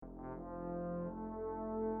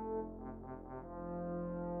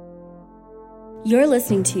You're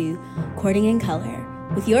listening to Courting in Color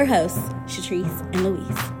with your hosts, Shatrice and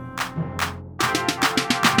Louise.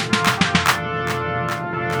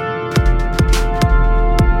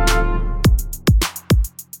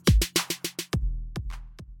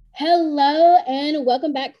 Hello and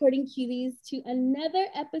welcome back, Courting Cuties, to another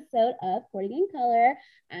episode of Courting in Color.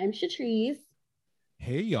 I'm Shatrice.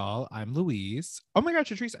 Hey y'all, I'm Louise. Oh my God,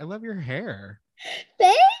 Shatrice, I love your hair.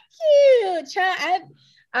 Thank you.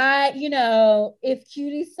 If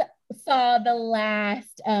Cuties saw the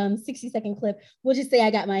last 60-second clip, we'll just say I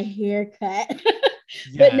got my hair cut.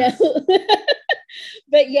 Yes. But no.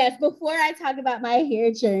 But yes, before I talk about my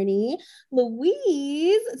hair journey,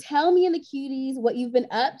 Louise, tell me and the cuties what you've been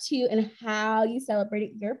up to and how you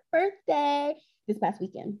celebrated your birthday this past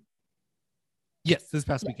weekend. Yes, this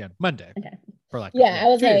past weekend, Monday. Okay. For like I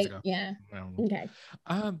was 2 days ago. Yeah. Okay.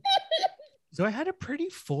 So I had a pretty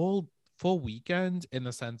full weekend in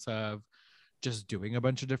the sense of just doing a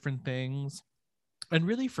bunch of different things. And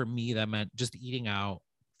really for me, that meant just eating out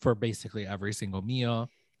for basically every single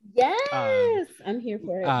meal. Yes, I'm here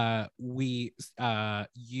for it.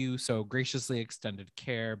 You so graciously extended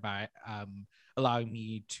care by allowing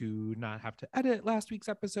me to not have to edit last week's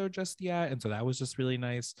episode just yet, and so that was just really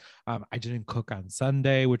nice. I didn't cook on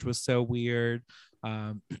Sunday, which was so weird.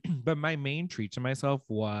 But my main treat to myself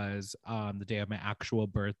was the day of my actual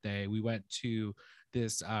birthday. We went to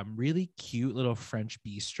this really cute little French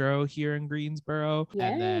bistro here in Greensboro.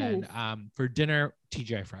 Yes. And then for dinner,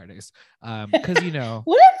 TGI Fridays. Because, you know.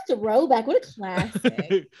 What a throwback. What a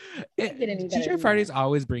classic. TGI Fridays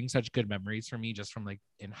always bring such good memories for me just from like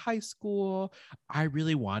in high school. I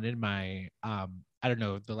really wanted my, I don't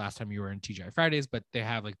know the last time you were in TGI Fridays, but they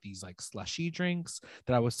have like these like slushy drinks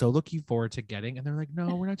that I was so looking forward to getting. And they're like,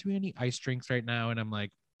 no, we're not doing any ice drinks right now. And I'm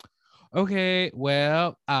like, okay,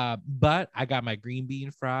 well, but I got my green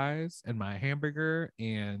bean fries and my hamburger,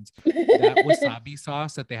 and that wasabi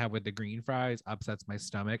sauce that they have with the green fries upsets my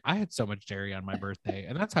stomach. I had so much dairy on my birthday,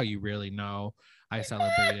 and that's how you really know I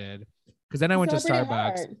celebrated. Because then I went to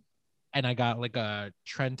Starbucks and I got like a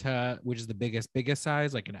Trenta, which is the biggest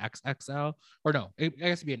size, like an XXL, or no, it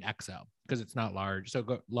has to be an XL because it's not large.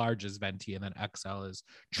 So large is venti, and then XL is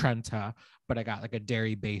Trenta. But I got like a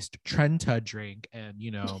dairy-based Trenta drink, and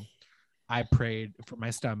you know. I prayed for my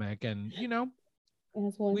stomach, and you know,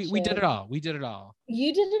 we did it all. We did it all.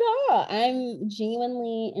 You did it all. I'm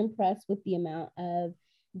genuinely impressed with the amount of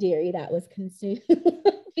dairy that was consumed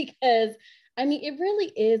because I mean, it really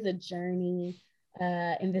is a journey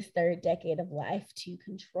in this third decade of life to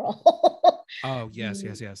control. Oh, yes.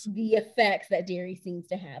 The effects that dairy seems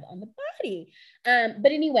to have on the body.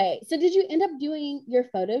 But anyway, so did you end up doing your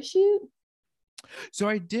photo shoot? So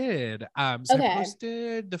I did. I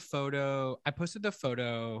posted the photo,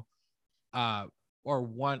 or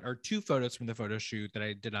one or two photos from the photo shoot that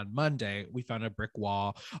I did on Monday. We found a brick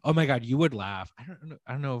wall. Oh my God, you would laugh. I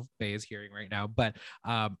don't know if Bay is hearing right now, but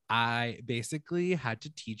I basically had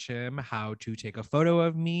to teach him how to take a photo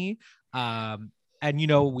of me. And you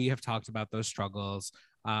know, we have talked about those struggles.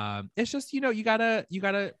 It's just, you know, you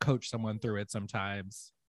gotta coach someone through it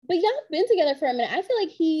sometimes. But y'all have been together for a minute. I feel like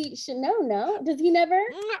he should know. No, does he never?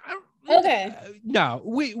 Okay. No,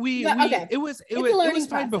 okay. It was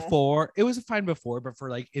fine before. It was fine before, but for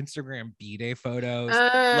like Instagram B-Day photos,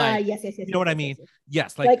 yes. You know what I mean?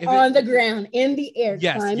 Yes, like on the ground, in the air,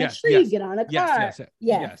 climb a tree, get on a car.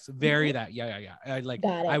 Yes, very that. Yeah.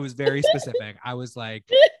 I was very specific. I was like,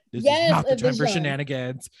 this is not the time for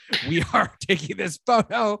shenanigans. We are taking this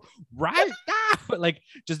photo right now. Like,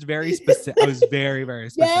 just very specific. I was very, very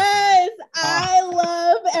specific. Yes, I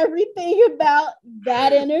love everything about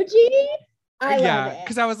that energy. I love it.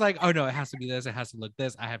 Because I was like, oh no, it has to be this. It has to look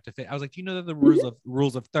this. I have to fit. I was like, do you know that the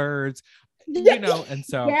rules of thirds? You know, and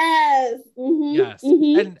so yes.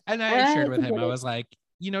 And I shared with him. I was like,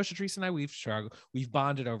 you know, Shatrice and I, we've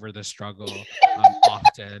bonded over the struggle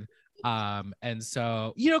often. And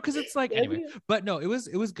so, you know, because it's like anyway, but no, it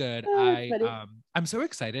was good. I'm so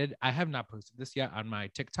excited. I have not posted this yet on my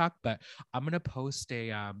TikTok, but I'm gonna post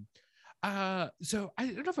a so I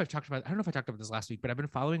don't know if I talked about this last week, but I've been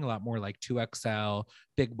following a lot more like 2XL,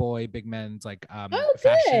 big men's like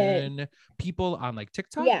fashion people on like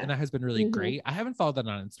TikTok, and that has been really great. I haven't followed that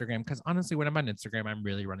on Instagram because honestly, when I'm on Instagram, I'm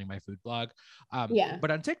really running my food blog.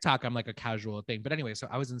 But on TikTok, I'm like a casual thing. But anyway, so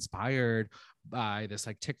I was inspired by this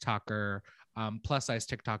like TikToker, plus size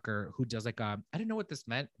TikToker who does like I didn't know what this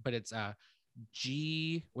meant, but it's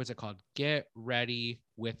what's it called? Get ready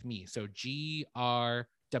with me. So GRWM,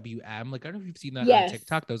 like I don't know if you've seen that on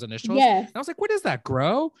TikTok, those initials. And I was like, what is that,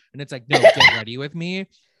 grow? And it's like, no, get ready with me.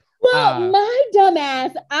 Well, my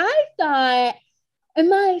dumbass, I thought and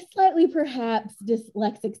my slightly perhaps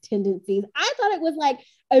dyslexic tendencies, I thought it was like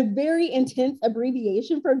a very intense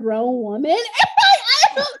abbreviation for grown woman.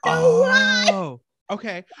 I don't know why.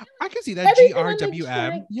 Okay. I can see that. Everything GRWM.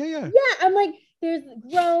 like, Yeah. Yeah, I'm like, there's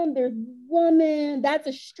grown, there's woman. That's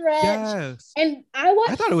a stretch. Yes. And I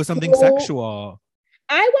thought it was something sexual.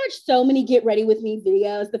 I watched so many Get Ready With Me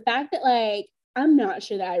videos. The fact that like, I'm not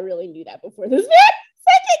sure that I really knew that before this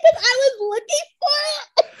second because I was looking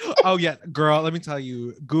for it. Oh yeah, girl. Let me tell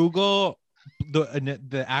you. Google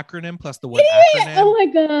the acronym plus the word acronym. Oh my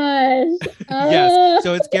gosh. Yes.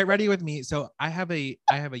 So it's Get Ready With Me. So I have a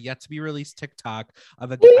yet to be released TikTok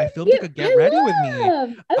of I filmed like a Get Ready With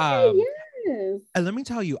Me. Okay, yes. And let me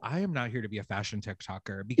tell you, I am not here to be a fashion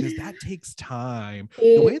TikToker because that takes time.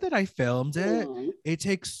 The way that I filmed it, it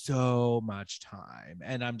takes so much time.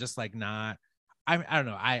 And I'm just like not, I don't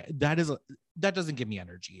know. That doesn't give me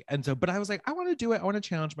energy. And so, but I was like, I want to do it. I want to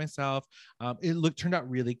challenge myself. It turned out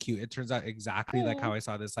really cute. It turns out exactly like how I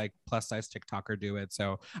saw this like plus size TikToker do it.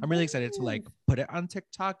 So I'm really excited to like put it on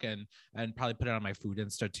TikTok and probably put it on my food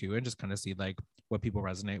Insta too, and just kind of see like what people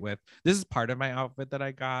resonate with. This is part of my outfit that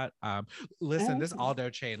I got. Listen, this Aldo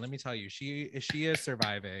chain, let me tell you, she is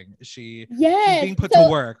surviving. She's being put to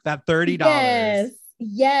work. That $30.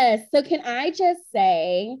 Yes. So can I just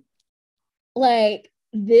say, like,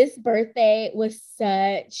 this birthday was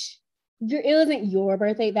it wasn't your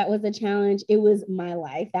birthday that was a challenge. It was my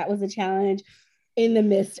life that was a challenge in the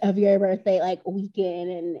midst of your birthday, like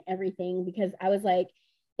weekend and everything, because I was like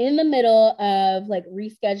in the middle of like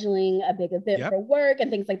rescheduling a big event for work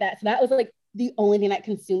and things like that. So that was like the only thing that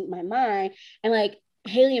consumed my mind. And like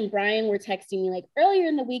Haley and Brian were texting me like earlier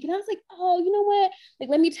in the week, and I was like, oh, you know what? Like,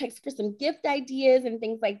 let me text for some gift ideas and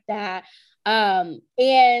things like that.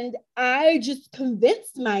 And I just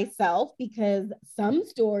convinced myself, because some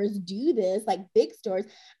stores do this, like big stores.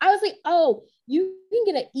 I was like, oh, you can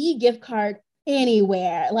get an e-gift card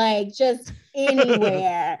anywhere, like just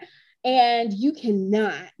anywhere. And you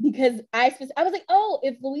cannot, because I was like, oh,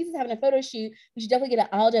 if Louise is having a photo shoot, we should definitely get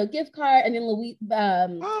an Aldo gift card. And then Louise,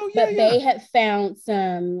 they had found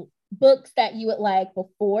some books that you would like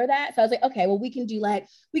before that. So I was like, okay, well, we can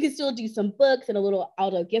still do some books and a little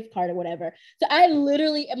Aldo gift card or whatever. So I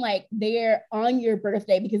literally am like there on your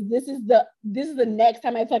birthday, because this is the next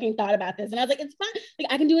time I fucking thought about this. And I was like, it's fine.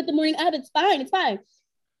 Like, I can do it the morning of. It's fine.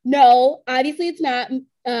 No, obviously it's not.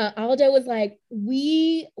 Aldo was like,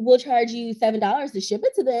 we will charge you $7 to ship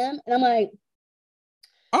it to them. And I'm like,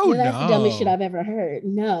 oh, that's the dumbest shit I've ever heard.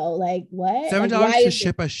 No, like what? $7 like, to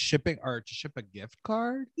ship a shipping or to ship a gift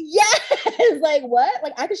card? Yes. Like what?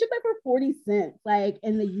 Like I could ship that for 40 cents, like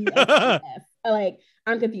in the US. Like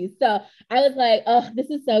I'm confused. So I was like, oh, this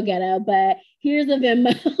is so ghetto, but here's a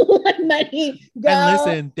Venmo money. Go. And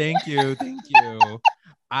listen, thank you.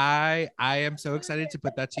 I am so excited to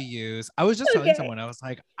put that to use. I was just telling someone, I was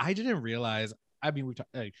like, I didn't realize. I mean,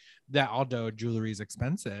 that Aldo jewelry is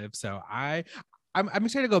expensive, so I'm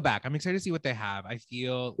excited to go back. I'm excited to see what they have. I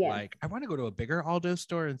feel like I want to go to a bigger Aldo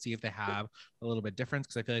store and see if they have a little bit different,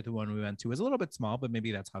 because I feel like the one we went to is a little bit small, but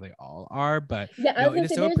maybe that's how they all are. But it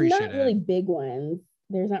is so appreciated. There's not really big ones.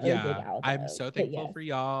 There's not really big Aldo. I'm so thankful for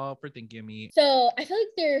y'all for thinking of me. So I feel like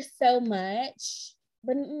there's so much,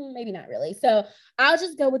 but maybe not really. So I'll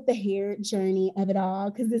just go with the hair journey of it all,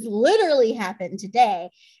 because this literally happened today.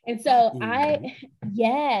 And so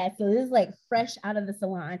so this is like fresh out of the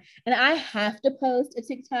salon, and I have to post a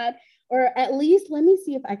TikTok, or at least let me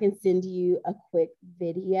see if I can send you a quick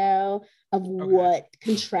video of what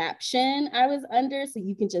contraption I was under, so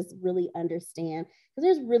you can just really understand,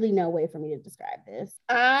 because there's really no way for me to describe this.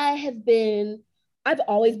 I've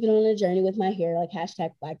always been on a journey with my hair, like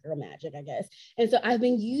hashtag Black Girl Magic, I guess. And so I've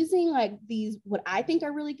been using like these, what I think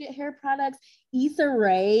are really good hair products. Issa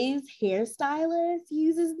Rae's hairstylist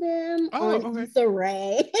uses them Issa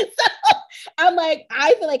Rae. So I'm like,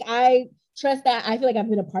 I feel like I trust that. I feel like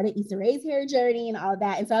I've been a part of Issa Rae's hair journey and all of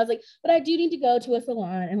that. And so I was like, but I do need to go to a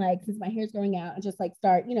salon and like, since my hair's growing out, and just like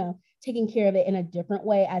start, taking care of it in a different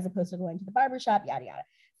way, as opposed to going to the barbershop, yada, yada.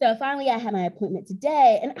 So finally I had my appointment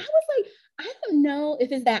today, and I was like, I don't know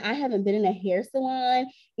if it's that I haven't been in a hair salon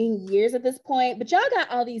in years at this point, but y'all got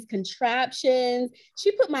all these contraptions.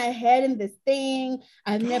 She put my head in this thing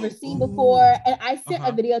I've never seen before. And I sent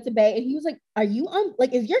a video to Bay, and he was like, are you on,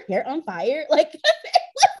 like, is your hair on fire? Like,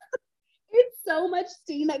 it's so much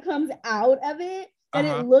steam that comes out of it. And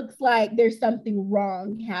it looks like there's something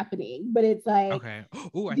wrong happening, but it's like, okay.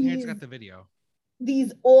 Oh, I think I just got the video.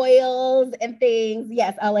 These oils and things.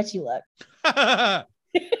 Yes, I'll let you look.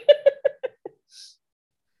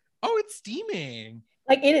 Oh, it's steaming.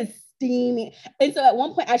 Like, it is steaming. And so at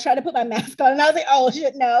one point I tried to put my mask on, and I was like, oh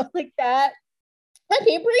shit, no, like that. I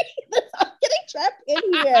can't breathe. I'm getting trapped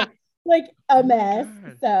in here like a mess.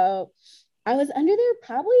 So I was under there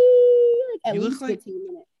probably like at least 15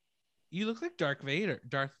 minutes. You look like Darth Vader.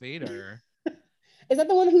 Is that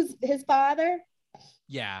the one who's his father?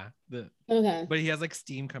 Yeah. Okay. But he has like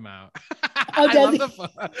steam come out. Oh,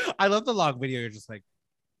 I love the long video. You're just like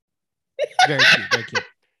very cute, very cute.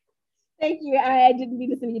 Thank you. I didn't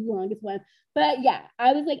mean to send you the longest one, but yeah,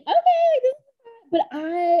 I was like, okay, this is fine. But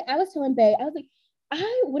I was telling Bae, I was like,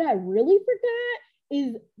 what I really forgot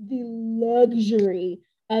is the luxury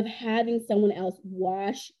of having someone else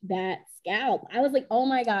wash that scalp. I was like, oh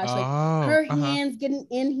my gosh, like her hands getting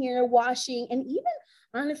in here washing, and even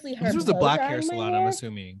honestly, her. This was a black hair salon, I'm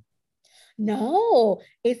assuming. No,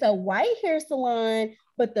 it's a white hair salon,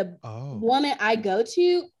 but the woman I go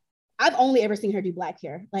to, I've only ever seen her do black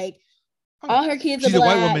hair. Like all her kids She's are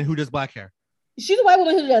black. A white woman who does black hair. She's a white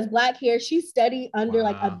woman who does black hair. She studied under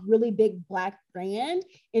like a really big black brand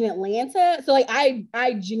in Atlanta. So like I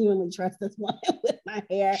genuinely trust this woman with my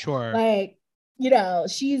hair. Sure. Like, you know,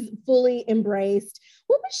 she's fully embraced.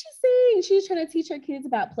 What was she saying? She was trying to teach her kids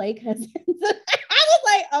about play cousins. I was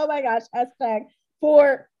like, oh my gosh, hashtag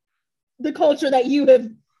for the culture that you have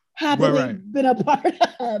happily been a part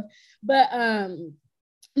of. But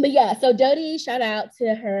yeah, so Dodie, shout out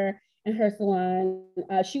to her and her salon.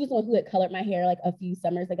 She was the one who had colored my hair like a few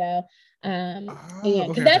summers ago. And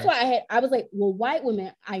because that's why I was like, well, white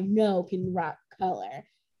women I know can rock color.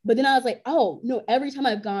 But then I was like, oh no, every time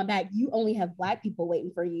I've gone back, you only have black people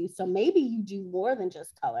waiting for you. So maybe you do more than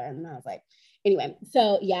just color. And I was like, anyway,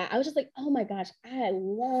 so yeah, I was just like, oh my gosh, I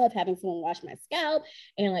love having someone wash my scalp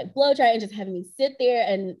and like blow dry and just having me sit there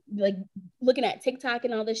and like looking at TikTok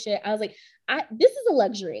and all this shit. I was like, this is a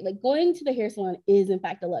luxury. Like going to the hair salon is in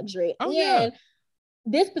fact a luxury. And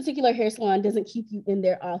this particular hair salon doesn't keep you in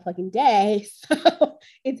there all fucking day. So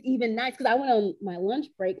it's even nice because I went on my lunch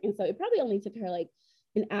break. And so it probably only took her like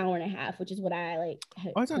an hour and a half, which is what I like.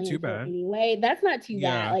 It's not too bad. Anyway, that's not too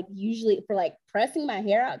bad. Like usually for like pressing my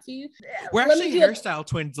hair out to you. We're actually hairstyle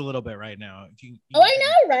twins a little bit right now. I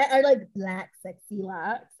know, right? I like black sexy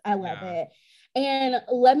locks. I love it. And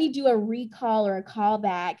let me do a recall or a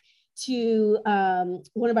callback to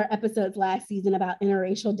one of our episodes last season about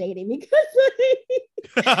interracial dating because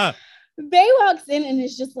Bae walks in and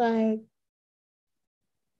is just like,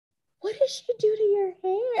 what did she do to your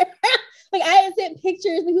hair? Like I had sent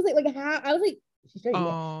pictures and he was like how? I was like, she straightened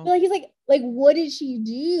it. Like he's like, what did she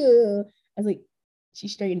do? I was like, she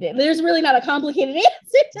straightened it. There's really not a complicated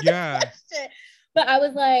answer to the question. But I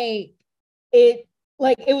was like, it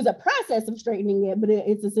was a process of straightening it, but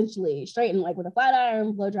it's essentially straightened like with a flat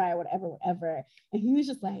iron, blow dryer, whatever. And he was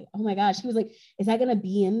just like, oh my gosh. He was like, is that gonna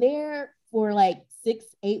be in there for like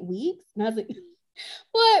 6-8 weeks? And I was like,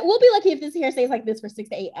 but we'll be lucky if this hair stays like this for 6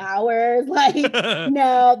 to 8 hours. Like,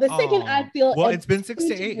 no, the second I feel it's been 6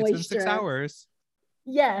 to 8, it's been 6 hours.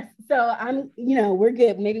 Yes. So I'm, we're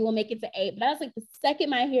good. Maybe we'll make it to 8. But I was like, the second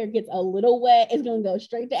my hair gets a little wet, it's gonna go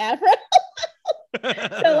straight to Afro.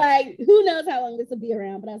 So like, who knows how long this will be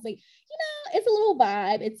around? But I was like, it's a little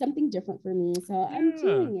vibe. It's something different for me. So I'm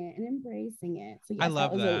doing it and embracing it. So yes, I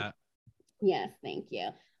love that. Yes, thank you.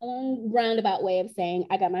 A long roundabout way of saying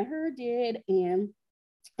I got my hair did, and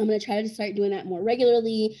I'm going to try to start doing that more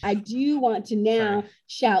regularly. I do want to now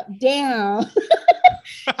shout down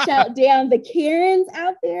the Karens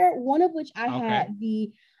out there, one of which I had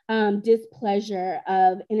the displeasure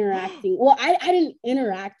of interacting. Well, I didn't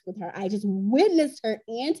interact with her. I just witnessed her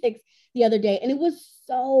antics the other day, and it was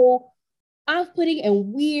so off-putting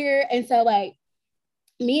and weird. And so like,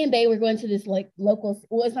 me and Bae were going to this like local,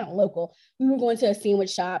 well, it's not local. We were going to a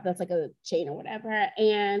sandwich shop that's like a chain or whatever.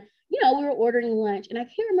 And, we were ordering lunch. And I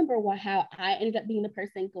can't remember how I ended up being the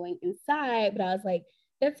person going inside, but I was like,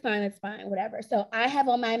 that's fine, whatever. So I have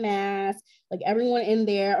on my mask, like everyone in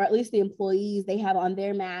there, or at least the employees, they have on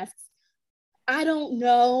their masks. I don't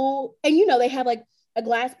know. And, they have like a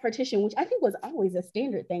glass partition, which I think was always a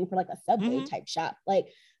standard thing for like a Subway type shop. Like,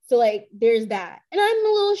 so like there's that. And I'm a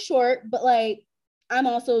little short, but like, I'm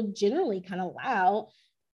also generally kind of loud.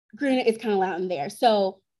 Granted, it's kind of loud in there.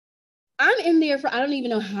 So I'm in there for I don't even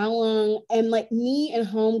know how long. And like me and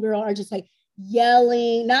homegirl are just like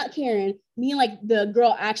yelling, not Karen, me and like the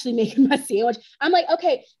girl actually making my sandwich. I'm like,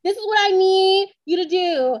 okay, this is what I need you to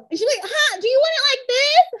do. And she's like, do you want it like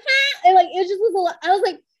this? And like, it just was a lot. I was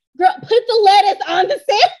like, girl, put the lettuce on the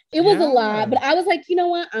sandwich. It was a lot, but I was like, you know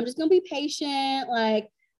what? I'm just going to be patient. Like,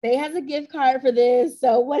 Bae has a gift card for this.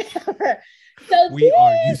 So whatever. So we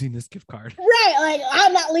are using this gift card. Right. Like,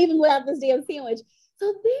 I'm not leaving without this damn sandwich.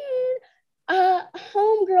 So then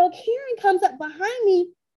homegirl Karen comes up behind me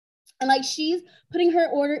And like she's putting her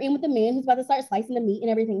order in with the man who's about to start slicing the meat and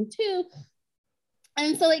everything too.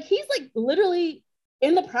 And so like he's like literally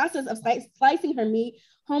in the process of slicing her meat.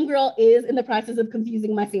 Homegirl is in the process of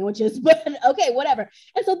confusing my sandwiches, but okay, whatever.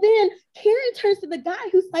 And so then Karen turns to the guy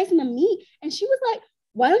who's slicing the meat, and she was like,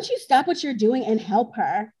 "Why don't you stop what you're doing and help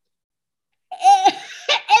her?" And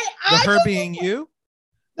her being you?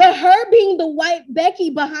 The her being the white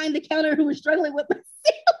Becky behind the counter who was struggling with my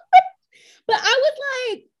sandwich. But I was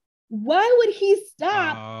like, why would he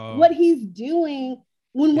stop what he's doing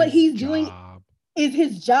when what he's doing is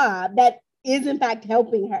his job that is in fact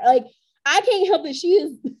helping her? Like, I can't help that she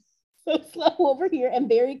is so slow over here and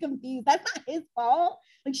very confused. That's not his fault.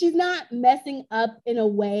 Like, she's not messing up in a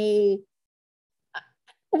way,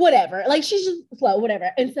 whatever. Like, she's just slow,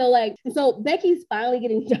 whatever. And so Becky's finally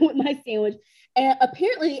getting done with my sandwich. And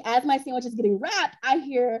apparently, as my sandwich is getting wrapped, I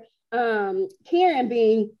hear Karen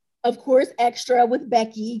being, of course, extra with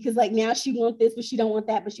Becky, because like now she wants this, but she don't want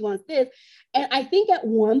that, but she wants this. And I think at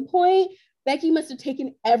one point, Becky must have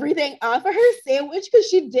taken everything off of her sandwich because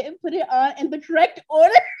she didn't put it on in the correct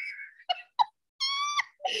order.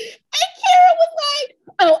 And Karen was like,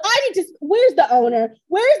 "Oh, I need to, where's the owner?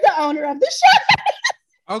 Where's the owner of the shop?"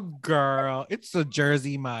 Oh, girl, it's the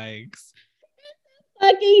Jersey Mike's.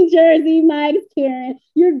 Fucking Jersey Mike's, Karen.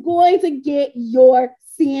 You're going to get your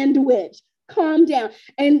sandwich. Calm down.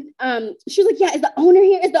 And she was like, "Yeah, is the owner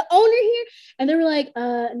here? Is the owner here?" And they were like,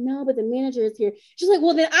 "No, but the manager is here." She's like,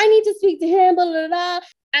 "Well, then I need to speak to him, blah, blah, blah."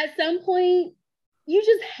 At some point, you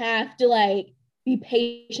just have to like be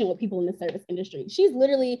patient with people in the service industry. She's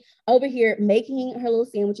literally over here making her little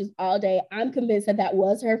sandwiches all day. I'm convinced that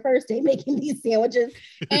was her first day making these sandwiches.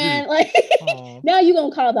 And like, now you're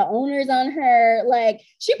going to call the owners on her. Like,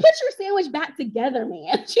 she put your sandwich back together,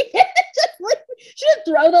 man. She didn't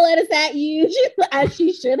throw the lettuce at you as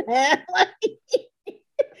she should have. Like,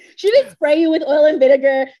 she didn't spray you with oil and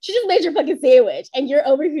vinegar. She just made your fucking sandwich. And you're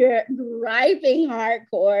over here griping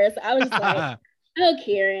hardcore. So I was just like, oh,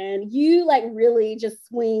 Karen, you like really just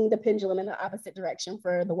swing the pendulum in the opposite direction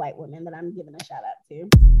for the white women that I'm giving a shout out to.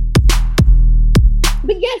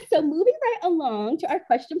 But yes, so moving right along to our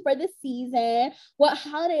question for the season, what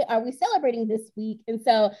holiday are we celebrating this week? And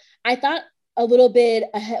so I thought a little bit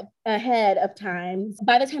ahead of time.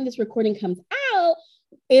 By the time this recording comes out,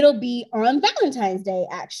 it'll be on Valentine's Day,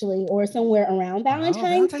 actually, or somewhere around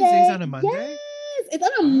Valentine's Day. Day is on a Monday? Yes, it's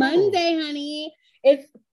on a Monday, honey. It's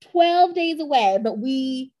 12 days away, but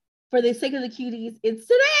for the sake of the cuties, it's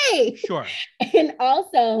today. Sure. And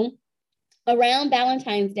also around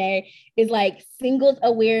Valentine's Day is like Singles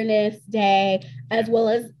Awareness Day, as well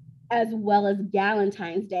as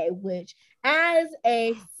Galentine's Day, which as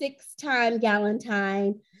a 6-time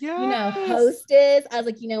Galentine, hostess, I was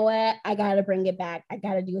like, you know what? I got to bring it back. I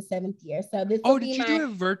got to do a 7th year. So this will be do a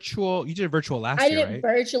virtual? You did a virtual last year, I did it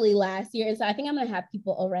virtually last year. And so I think I'm going to have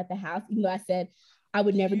people over at the house, even though I said I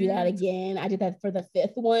would never do that again. I did that for the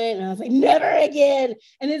 5th one. And I was like, never again.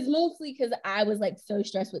 And it's mostly because I was like so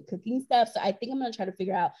stressed with cooking stuff. So I think I'm going to try to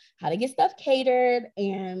figure out how to get stuff catered,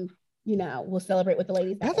 and we'll celebrate with the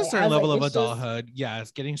ladies. That's a certain level of adulthood.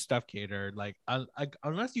 Yes, getting stuff catered. Like,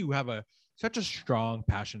 unless you have such a strong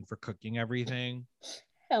passion for cooking everything.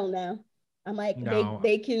 Hell no. I'm like, no.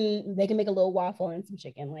 they can make a little waffle and some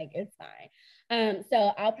chicken. Like, it's fine.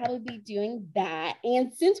 So I'll probably be doing that.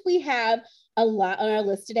 And since we have a lot on our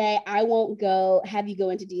list today, I won't have you go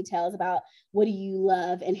into details about what do you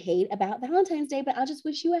love and hate about Valentine's Day, but I'll just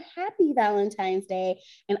wish you a happy Valentine's Day.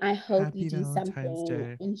 And I hope you do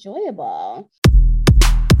something enjoyable.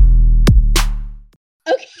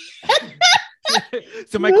 Okay.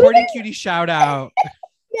 So my Courtney Cutie shout out.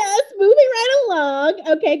 Yes, moving right along.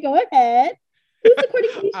 Okay, go ahead. Who's the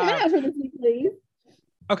Courtney Cutie shout out for this week, please?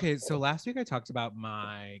 Okay, so last week I talked about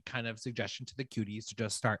my kind of suggestion to the cuties to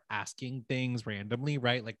just start asking things randomly,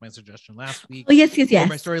 right? Like my suggestion last week. Oh, yes.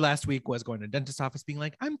 My story last week was going to the dentist office being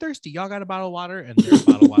like, "I'm thirsty. Y'all got a bottle of water?" And their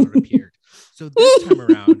bottle of water appeared. So this time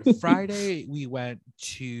around, Friday, we went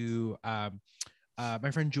to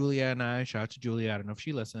my friend Julia and I, shout out to Julia. I don't know if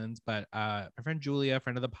she listens, but my friend Julia,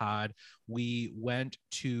 friend of the pod, we went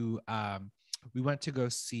to go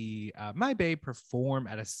see my babe perform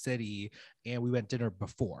at a city, and we went dinner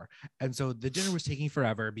before. And so the dinner was taking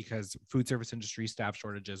forever because food service industry, staff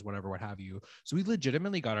shortages, whatever, what have you. So we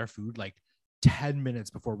legitimately got our food like 10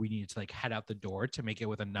 minutes before we needed to like head out the door to make it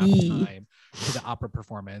with enough time for the opera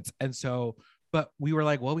performance. And so, but we were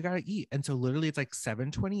like, well, we got to eat. And so literally it's like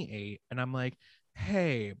 7:28. And I'm like,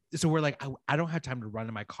 hey, so we're like, I don't have time to run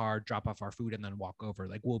in my car, drop off our food, and then walk over.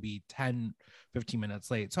 Like, we'll be 10-15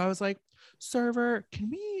 minutes late. So I was like, server, can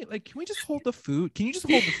we just hold the food? Can you just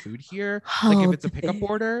hold the food here? Like, if it's a pickup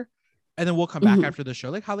order? And then we'll come back after the show.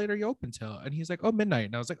 Like, how late are you open till? And he's like, oh, midnight.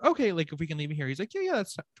 And I was like, okay, like if we can leave it here. He's like, yeah,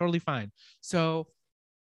 that's totally fine. So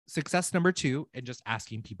success number 2, and just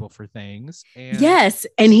asking people for things. And yes.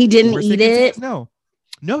 And he didn't eat it. No,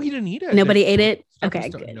 he didn't eat it. Nobody ate it. Okay,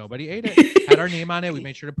 good. Nobody ate it. Had our name on it. We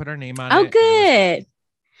made sure to put our name on it. Oh, good.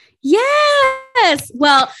 Yes.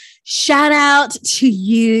 Well, shout out to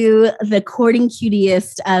you, the courting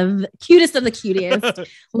cutest of the cutest,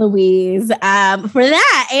 Louise, for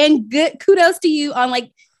that. And good kudos to you on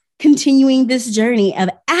like continuing this journey of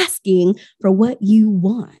asking for what you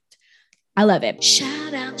want. I love it.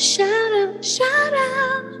 Shout out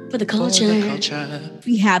for the culture.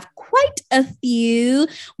 We have quite a few,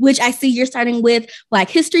 which I see you're starting with Black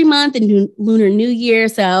History Month and Lunar New Year.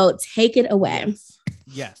 So take it away.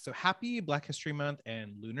 Yes. So happy Black History Month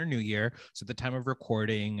and Lunar New Year. So at the time of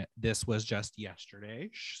recording, this was just yesterday.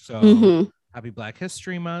 So happy Black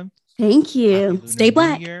History Month. Thank you. Stay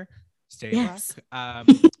Black. Stay Black.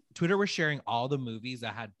 Twitter was sharing all the movies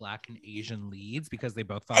that had Black and Asian leads because they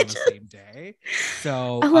both fell on the same day.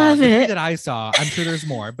 So I love the it. 3 that I saw, I'm sure there's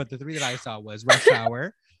more, but the 3 that I saw was Rush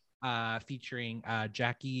Hour, featuring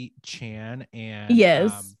Jackie Chan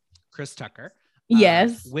and Chris Tucker.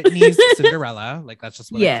 Yes. Whitney's Cinderella. Like, that's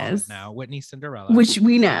just what I call it now. Whitney's Cinderella. Which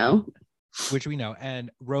we know.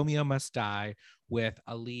 And Romeo Must Die with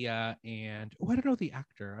Aaliyah and, I don't know the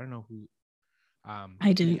actor. I don't know who.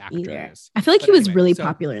 I didn't either. I feel like he was really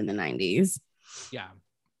popular in the 90s. Yeah.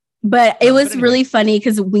 But it was really funny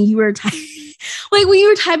because when you were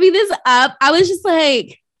typing this up, I was just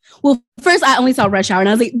like, well, first I only saw Rush Hour and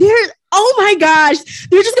I was like, oh my gosh,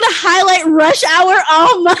 they're just gonna highlight Rush Hour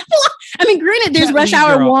all month long. I mean, granted, there's Rush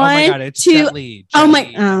Hour 1, oh my God, it's 2. Jet Li.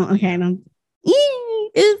 Okay. No.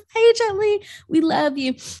 Hey, Jet Li, we love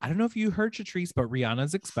you. I don't know if you heard, Chatrice, but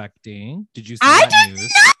Rihanna's expecting. Did you see that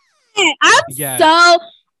news?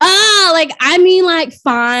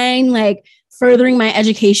 Fine, like furthering my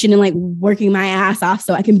education and like working my ass off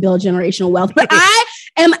so I can build generational wealth. But I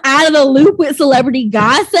am out of the loop with celebrity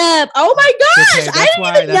gossip. Oh my gosh, I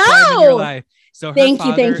didn't even know. So thank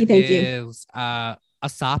you. Is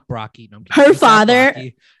ASAP Rocky. No, her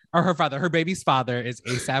father. Her baby's father is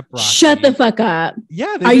ASAP Rocky. Shut the fuck up.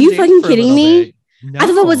 Yeah. Are you fucking kidding me? Bit. No. I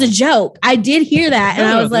thought that was a joke. I did hear that. And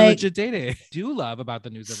I was like, legit dating. Do love about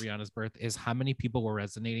the news of Rihanna's birth is how many people were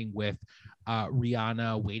resonating with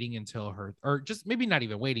Rihanna waiting until her, or just maybe not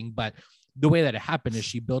even waiting, but the way that it happened is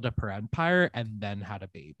she built up her empire and then had a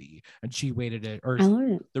baby, and she waited it. Or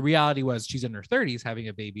the reality was she's in her 30s having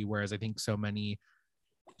a baby, whereas I think so many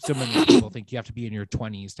people think you have to be in your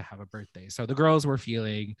 20s to have a birthday. So the girls were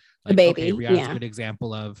feeling like, the baby. Okay, Rihanna's a good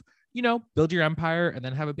example of, build your empire and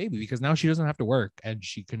then have a baby, because now she doesn't have to work and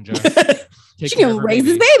she can just she can raise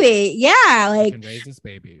this baby. Yeah, like can raise this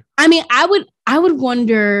baby. I mean, I would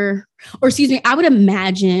wonder, or excuse me, I would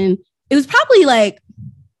imagine it was probably like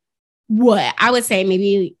what I would say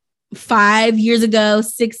maybe 5 years ago,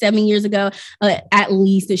 6, 7 years ago, at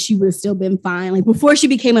least, that she would have still been fine. Like before she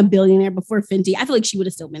became a billionaire, before Fenty, I feel like she would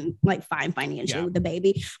have still been like fine financially with the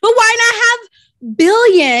baby. But why not have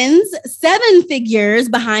billions, 7 figures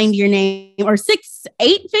behind your name, or 6,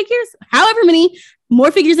 8 figures, however many more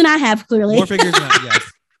figures than I have, clearly. More figures than yes.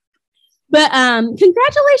 But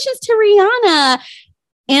congratulations to Rihanna.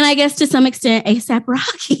 And I guess to some extent, ASAP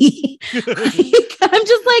Rocky. I'm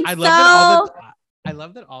just like, I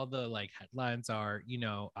love that all the like headlines are,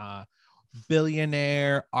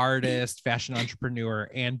 billionaire, artist, fashion entrepreneur,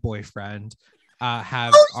 and boyfriend are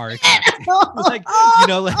accepted. Like,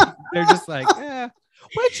 they're just like,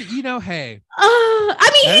 which, hey.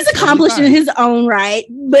 I mean, he's accomplished in his own right,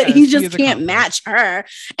 but he just can't match her.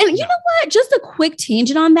 And you know what? Just a quick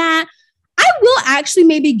tangent on that. I will actually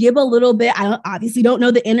maybe give a little bit. I obviously don't know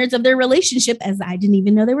the innards of their relationship, as I didn't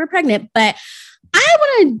even know they were pregnant, but I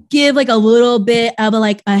want to give like a little bit of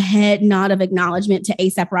a head nod of acknowledgement to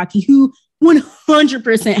ASAP Rocky, who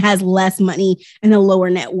 100% has less money and a lower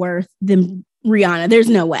net worth than Rihanna. There's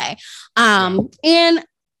no way. And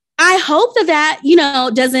I hope that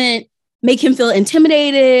doesn't make him feel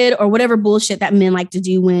intimidated or whatever bullshit that men like to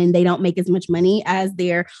do when they don't make as much money as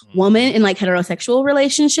their woman in like heterosexual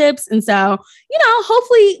relationships. And so,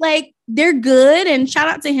 hopefully like they're good, and shout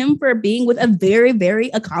out to him for being with a very, very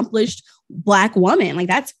accomplished Black woman. Like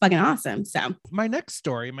that's fucking awesome. So my next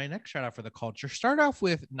shout out for the culture, start off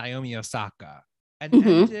with Naomi Osaka and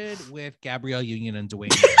ended with Gabrielle Union and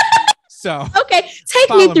Dwayne. So okay, take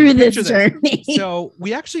me through this journey. So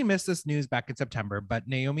we actually missed this news back in September, but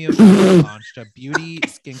Naomi Osaka launched a beauty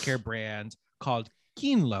skincare brand called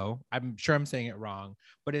Kinlo. I'm sure I'm saying it wrong,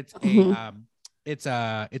 but it's it's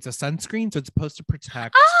a sunscreen, so it's supposed to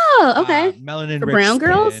protect okay. melanin for brown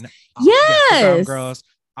girls. skin, Yes. for brown girls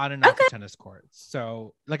on and off the tennis courts.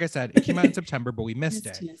 So like I said, it came out in September, but we missed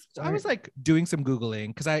it. So I was like doing some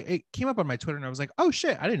Googling because it came up on my Twitter and I was like, oh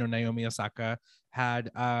shit, I didn't know Naomi Osaka had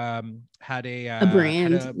a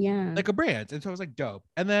brand. Like a brand. And so I was like, dope.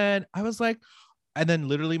 And then I was like, and then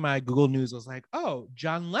literally my Google News was like, oh,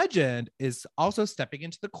 John Legend is also stepping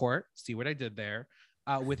into the court. See what I did there?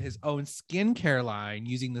 With his own skincare line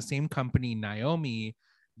using the same company Naomi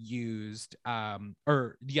used,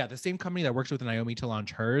 the same company that works with Naomi to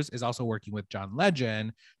launch hers is also working with John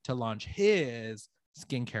Legend to launch his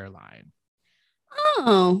skincare line.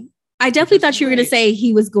 Oh, I definitely thought you were going to say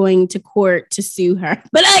he was going to court to sue her,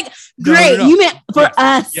 but like, great. No. You meant for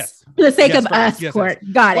us, for the sake of us, court.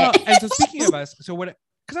 Got it. And so speaking of us, so what,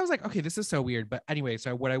 because I was like, okay, this is so weird. But anyway,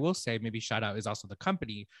 so what I will say, maybe shout out, is also the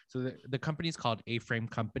company. So the company is called A-Frame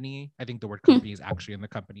Company. I think the word company is actually in the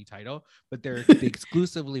company title, but they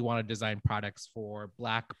exclusively want to design products for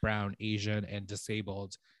Black, Brown, Asian, and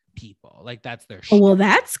disabled people. Like that's their shit. Well,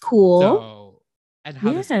 that's cool. So, and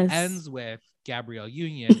how this ends with Gabrielle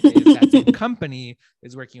Union is that same company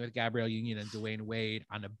is working with Gabrielle Union and Dwayne Wade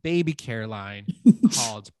on a baby care line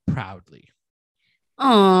called Proudly.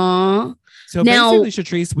 Aww. So now,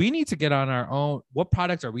 basically, Shatrice, we need to get on our own. What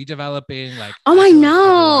products are we developing? Like, I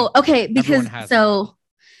know. Okay, because so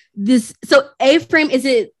A-Frame, is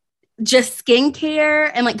it just skincare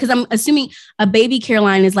and like, because I'm assuming a baby care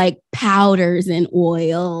line is like powders and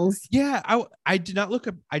oils. Yeah, I did not look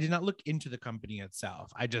into the company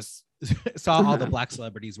itself. I just saw all the Black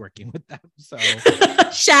celebrities working with them. So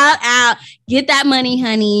shout out, get that money,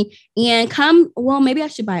 honey, and come. Well, maybe I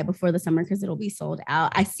should buy it before the summer because it'll be sold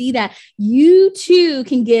out. I see that you too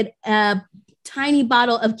can get a tiny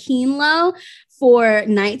bottle of Kinlo for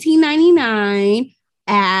 $19.99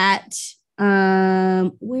 at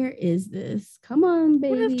where is this? Come on,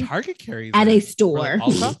 baby. What if Target carries at a store?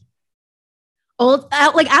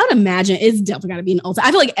 Like I would imagine it's definitely got to be an Ulta. I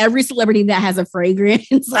feel like every celebrity that has a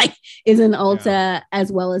fragrance like is an Ulta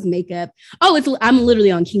as well as makeup. Oh, I'm literally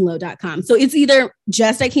on Kinlo.com. So it's either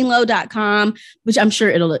just at Kinlo.com, which I'm sure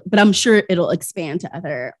it'll expand to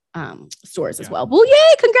other stores as well. Well,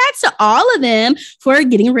 yay! Congrats to all of them for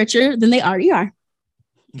getting richer than they already are.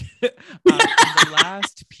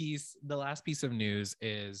 The last piece of news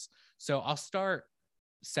is, so I'll start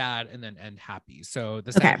sad and then end happy. So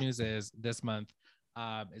the sad news is this month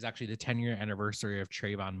is actually the 10-year anniversary of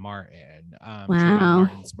Trayvon Martin. Wow. Trayvon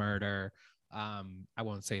Martin's murder. I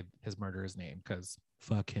won't say his murderer's name because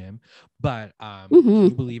fuck him. But do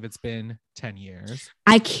you believe it's been 10 years?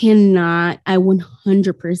 I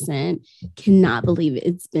 100% cannot believe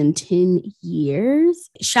it's been 10 years.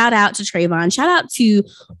 Shout out to Trayvon. Shout out to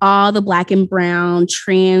all the Black and brown,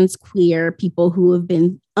 trans, queer people who have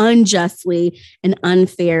been unjustly and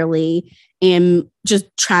unfairly and just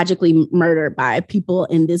tragically murdered by people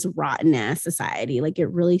in this rotten ass society. Like it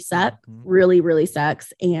really sucks. Really, really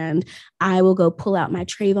sucks. And I will go pull out my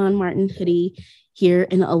Trayvon Martin hoodie here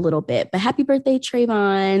in a little bit. But happy birthday,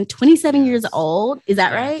 Trayvon. 27 years old. Is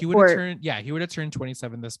that right? He would have turned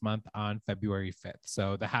 27 this month on February 5th.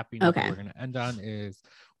 So the happy note that we're going to end on is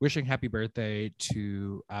wishing happy birthday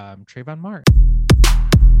to Trayvon Martin.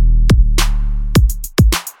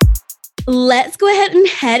 Let's go ahead and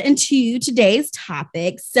head into today's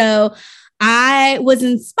topic. So I was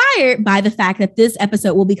inspired by the fact that this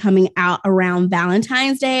episode will be coming out around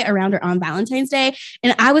Valentine's Day, around or on Valentine's Day.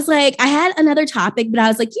 And I was like, I had another topic, but I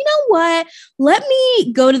was like, you know what? Let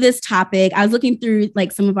me go to this topic. I was looking through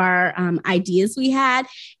like some of our ideas we had,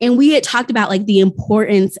 and we had talked about like the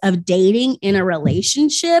importance of dating in a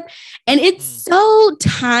relationship. And it's so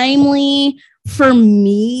timely for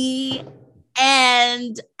me.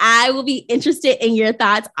 And I will be interested in your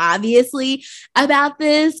thoughts, obviously, about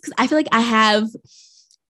this, because I feel like I have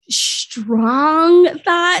strong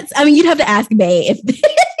thoughts. I mean, you'd have to ask Bay if it feels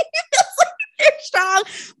like they're strong,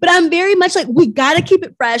 but I'm very much like, we got to keep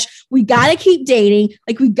it fresh. We got to keep dating.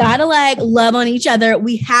 Like, we got to like love on each other.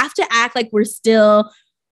 We have to act like we're still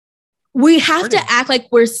courting.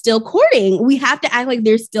 We have to act like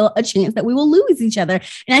there's still a chance that we will lose each other.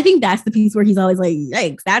 And I think that's the piece where he's always like,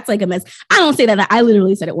 yikes, that's like a mess. I don't say that. I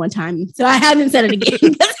literally said it one time. So I haven't said it again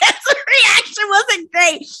because his reaction wasn't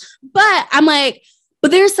great. But I'm like,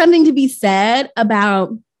 but there's something to be said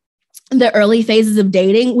about the early phases of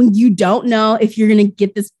dating when you don't know if you're going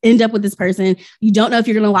to end up with this person. You don't know if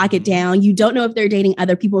you're going to lock it down. You don't know if they're dating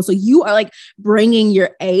other people. So you are like bringing your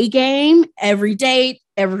A game every date,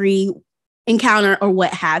 every encounter or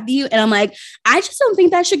what have you. And I'm like, I just don't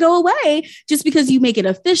think that should go away just because you make it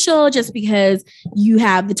official, just because you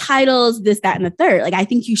have the titles, this, that, and the third. Like, I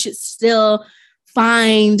think you should still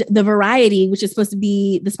find the variety, which is supposed to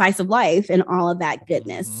be the spice of life and all of that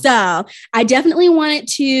goodness. So I definitely wanted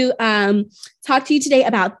to talk to you today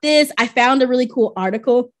about this. I found a really cool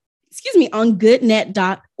article, on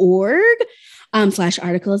goodnet.org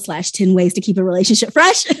 /article/10 ways to keep a relationship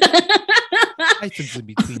fresh. Hyphens in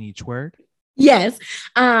between each word. Yes.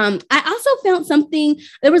 I also found something.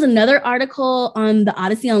 There was another article on the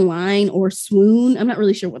Odyssey Online or Swoon. I'm not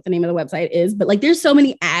really sure what the name of the website is, but like there's so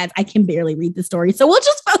many ads, I can barely read the story. So we'll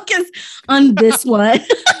just focus on this one.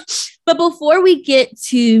 But before we get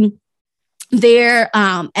to their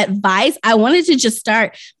advice, I wanted to just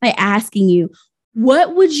start by asking you,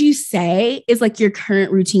 what would you say is like your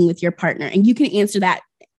current routine with your partner? And you can answer that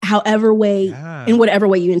however way, in whatever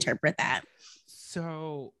way you interpret that.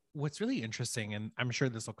 So what's really interesting, and I'm sure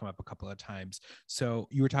this will come up a couple of times. So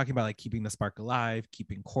you were talking about like keeping the spark alive,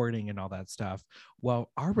 keeping courting and all that stuff.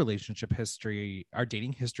 Well, our relationship history, our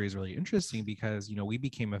dating history is really interesting because, you know, we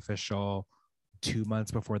became official 2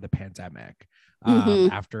 months before the pandemic,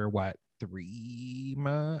 after what, 3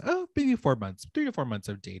 months, maybe 4 months, 3 to 4 months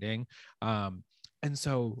of dating. And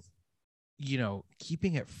so, you know,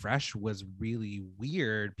 keeping it fresh was really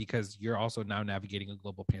weird because you're also now navigating a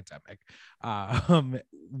global pandemic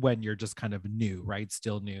when you're just kind of new, right?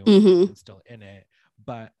 Still new, and still in it.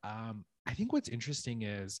 But I think what's interesting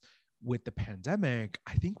is with the pandemic,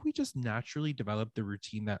 I think we just naturally developed the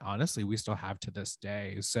routine that honestly we still have to this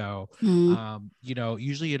day. So, you know,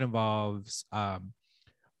 usually it involves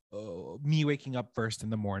me waking up first in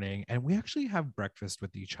the morning, and we actually have breakfast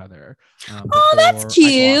with each other. That's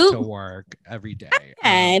cute. I go off to work every day.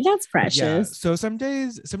 Hey, that's precious. Yeah. So some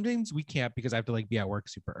days we can't because I have to like be at work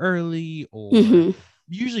super early, or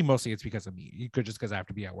usually mostly it's because of me. You could just because I have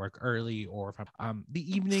to be at work early, or if I'm,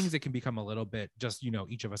 the evenings it can become a little bit just, you know,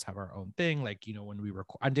 each of us have our own thing. Like, you know, when we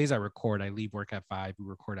record on days I record, I leave work at 5, we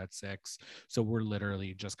record at 6. So we're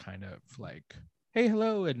literally just kind of like, hey,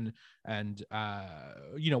 hello, and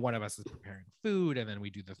you know, one of us is preparing food, and then we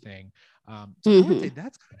do the thing. So I would say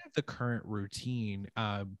that's kind of the current routine.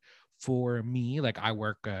 For me, like I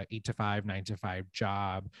work a 8 to 5, 9 to 5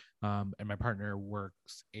 job, and my partner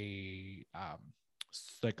works a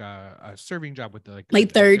serving job with the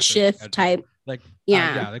like third shift schedule. Type, like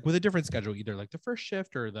like with a different schedule, either like the first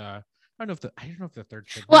shift or the I don't know if the third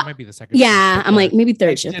shift, well, might be the second. Yeah, shift, I'm like maybe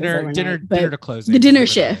third shift. Dinner to closing. The dinner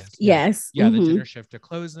shift, yes. Yeah, the dinner shift to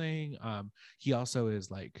closing. He also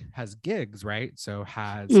is like has gigs, right? So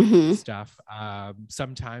has stuff.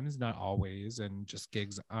 Sometimes, not always, and just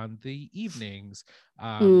gigs on the evenings.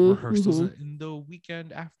 Rehearsals in the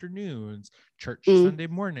weekend afternoons. Church Sunday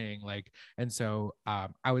morning, like, and so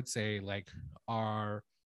I would say like our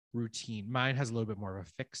routine, mine has a little bit more of a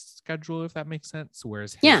fixed schedule, if that makes sense,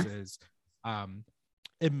 whereas his is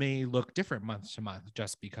it may look different month to month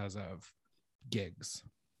just because of gigs.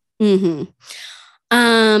 So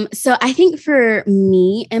I think for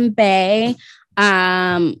me and Bay,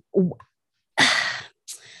 I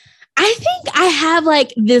think I have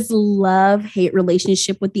like this love-hate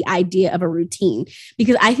relationship with the idea of a routine,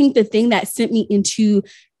 because I think the thing that sent me into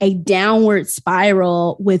a downward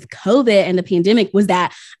spiral with COVID and the pandemic was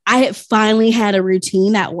that I had finally had a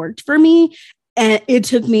routine that worked for me. And it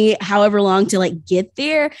took me however long to like get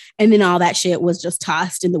there. And then all that shit was just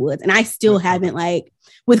tossed in the woods. And I still haven't like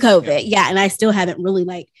with COVID. Yeah. And I still haven't really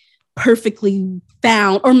like perfectly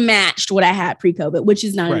found or matched what I had pre-COVID, which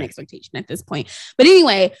is not an expectation at this point. But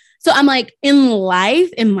anyway, so I'm like in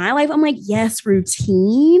my life, I'm like, yes,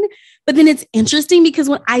 routine. But then it's interesting because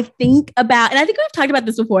when I think about, and I think I've talked about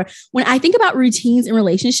this before, when I think about routines in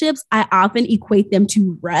relationships, I often equate them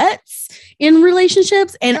to ruts in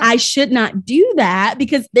relationships. And I should not do that,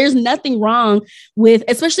 because there's nothing wrong with,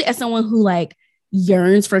 especially as someone who like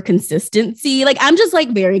yearns for consistency. Like I'm just like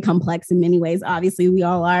very complex in many ways. Obviously we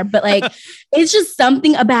all are, but like, it's just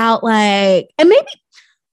something about like, and maybe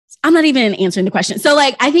I'm not even answering the question. So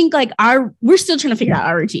like, I think like we're still trying to figure out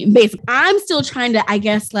our routine. Basically, I'm still trying to, I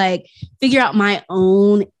guess, like figure out my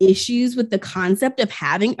own issues with the concept of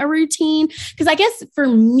having a routine. Cause I guess for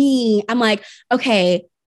me, I'm like, okay,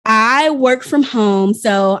 I work from home.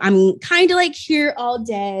 So I'm kind of like here all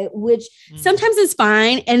day, which sometimes is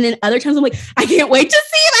fine. And then other times I'm like, I can't wait to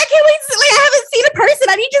see him. I can't wait to like, I haven't seen a person.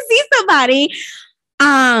 I need to see somebody.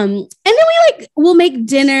 And then we'll make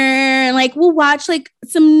dinner and like, we'll watch like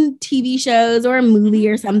some TV shows or a movie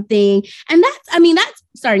or something. And that's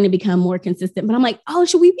starting to become more consistent, but I'm like, oh,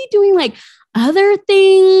 should we be doing like other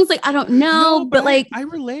things. Like, I don't know, no, but like I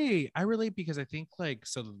relate because I think like,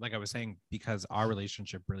 so like I was saying, because our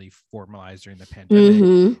relationship really formalized during the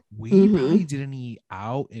pandemic, we probably didn't eat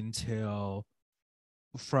out until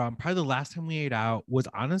from probably the last time we ate out was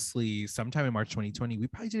honestly sometime in March 2020. We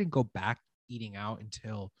probably didn't go back eating out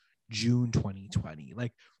until June 2020,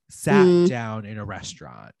 like sat down in a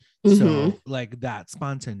restaurant. So like that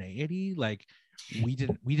spontaneity, like we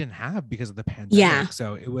didn't have because of the pandemic. Yeah.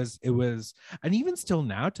 So it was, and even still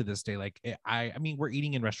now to this day, like I mean, we're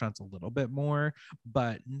eating in restaurants a little bit more,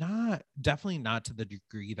 but definitely not to the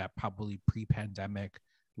degree that probably pre-pandemic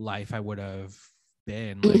life I would have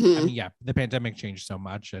been. Like, I mean, yeah, the pandemic changed so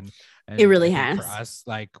much, and it really has for us.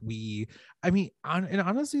 Like and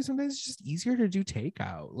honestly, sometimes it's just easier to do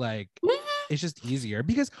takeout. Like it's just easier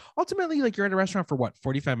because ultimately, like, you're at a restaurant for what,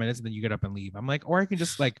 45 minutes, and then you get up and leave. I'm like, or I can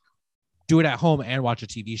just like do it at home and watch a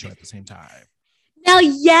TV show at the same time. Now,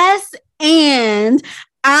 yes, and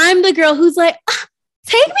I'm the girl who's like,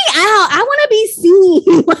 take me out. I want to be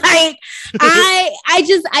seen. Like,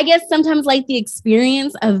 I guess sometimes like the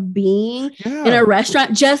experience of being in a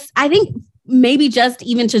restaurant, just, I think maybe just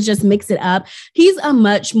even to just mix it up. He's a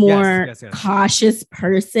much more cautious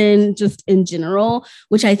person just in general,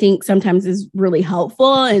 which I think sometimes is really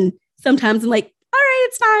helpful. And sometimes I'm like, all right,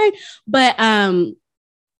 it's fine. But,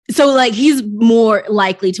 so like he's more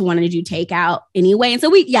likely to want to do takeout anyway. And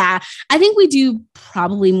so I think we do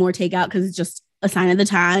probably more takeout because it's just a sign of the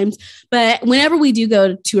times. But whenever we do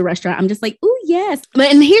go to a restaurant, I'm just like, oh, yes.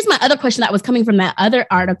 And here's my other question that was coming from that other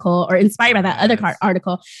article, or inspired by that other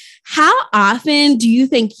article. How often do you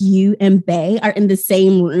think you and Bae are in the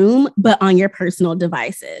same room, but on your personal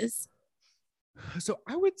devices? So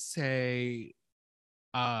I would say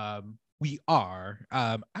we are.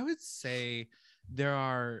 I would say there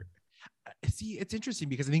are. See, it's interesting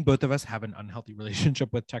because I think both of us have an unhealthy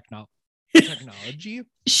relationship with technology.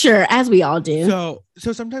 Sure, as we all do.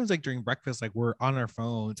 So sometimes like during breakfast, like we're on our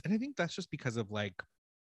phones, and I think that's just because of like,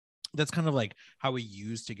 that's kind of like how we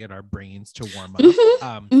use to get our brains to warm up.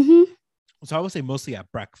 So I would say mostly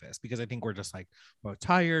at breakfast, because I think we're just like both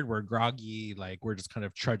tired, we're groggy, like we're just kind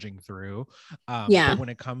of trudging through. But when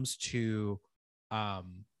it comes to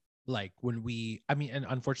like when and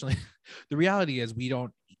unfortunately the reality is we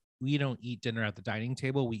don't eat dinner at the dining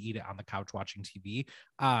table. We eat it on the couch watching TV.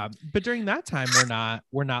 But during that time,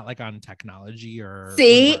 we're not like on technology or.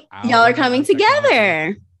 See, y'all are coming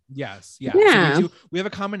together. Yes. Yeah. So we have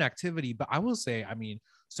a common activity, but I will say, I mean,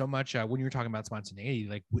 so much when you were talking about spontaneity,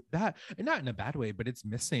 like that, and not in a bad way, but it's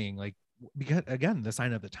missing, like, because again, the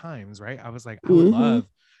sign of the times, right? I was like, I would love,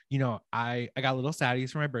 I got little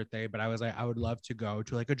saddies for my birthday, but I was like, I would love to go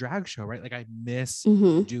to like a drag show, right? Like I miss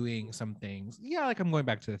doing some things. Yeah, like I'm going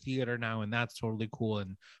back to the theater now, and that's totally cool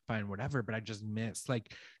and fine, whatever. But I just miss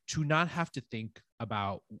like to not have to think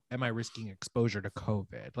about, am I risking exposure to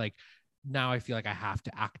COVID? Like now I feel like I have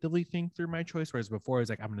to actively think through my choice, whereas before I was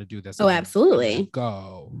like, I'm going to do this. Oh, absolutely.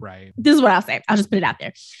 Go, right? This is what I'll say. I'll just put it out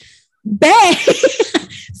there. Bae.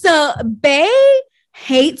 So Bae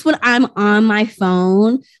hates when I'm on my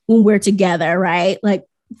phone when we're together, right? Like,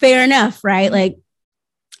 fair enough, right? Like,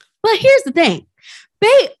 but here's the thing.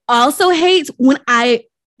 Bae also hates when I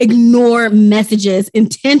ignore messages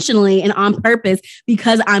intentionally and on purpose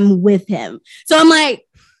because I'm with him. So I'm like,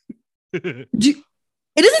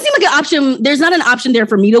 it doesn't seem like an option. There's not an option there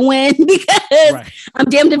for me to win, because I'm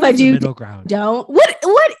damned if I do. Middle ground? Don't.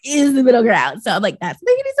 What is the middle ground? So I'm like, that's the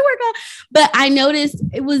thing it needs to work out. But I noticed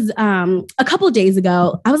it was a couple of days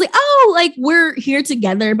ago. I was like, oh, like we're here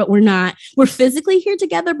together, but we're not. We're physically here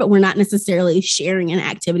together, but we're not necessarily sharing an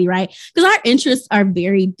activity, right? Because our interests are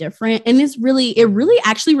very different. And it really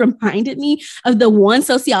actually reminded me of the one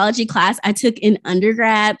sociology class I took in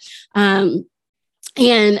undergrad. And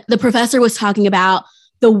the professor was talking about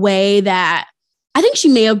the way that, I think she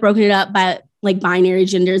may have broken it up by like binary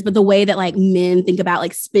genders, but the way that like men think about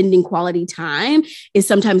like spending quality time is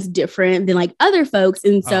sometimes different than like other folks.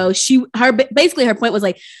 And so basically her point was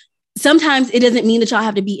like, sometimes it doesn't mean that y'all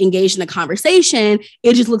have to be engaged in a conversation.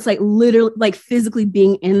 It just looks like literally like physically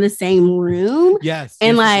being in the same room. Yes.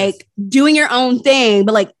 And doing your own thing,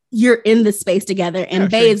 but like you're in the space together.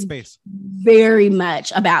 And Bae is very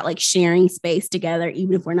much about like sharing space together,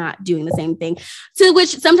 even if we're not doing the same thing. To which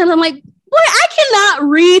sometimes I'm like, boy, I cannot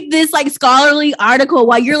read this like scholarly article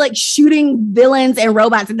while you're like shooting villains and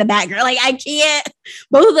robots in the background. Like I can't,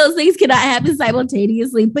 both of those things cannot happen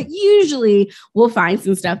simultaneously, but usually we'll find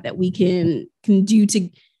some stuff that we can do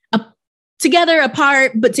together,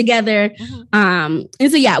 apart, but together. And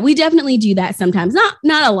so, yeah, we definitely do that sometimes.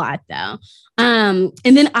 Not a lot though. And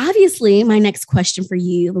then obviously my next question for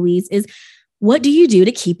you, Louise, is what do you do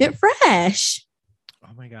to keep it fresh?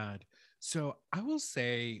 Oh my God. So I will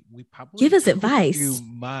say we probably give us don't advice. Do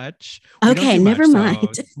much. Okay, never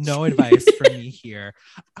mind. So no advice from me here.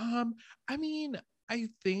 I mean, I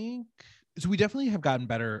think so. We definitely have gotten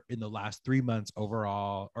better in the last 3 months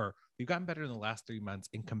overall, or we've gotten better in the last 3 months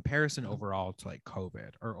in comparison overall to like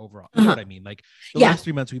COVID or overall. You know what I mean? Like the last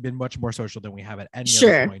 3 months, we've been much more social than we have at any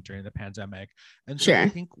other point during the pandemic. And so I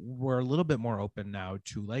think we're a little bit more open now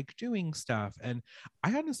to like doing stuff. And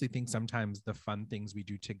I honestly think sometimes the fun things we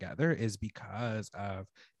do together is because of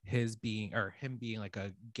him being like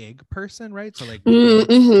a gig person, right? So like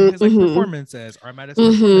his like performances, or I'm at his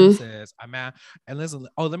performances, and listen,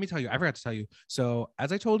 let me tell you, I forgot to tell you. So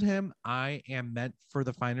as I told him, I am meant for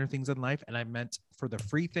the finer things in life, and I meant for the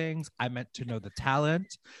free things. I meant to know the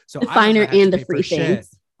talent. So the finer and the free things.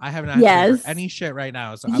 I have not had to pay for any shit right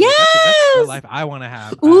now. So I'm like, that's the life I want to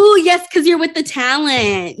have. Ooh, yes, because you're with the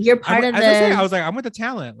talent. You're part of I was like, I'm with the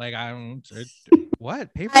talent. Like,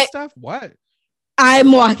 what? Pay for stuff? What?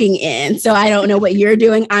 I'm walking in, so I don't know what you're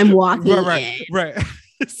doing. I'm walking in. Right.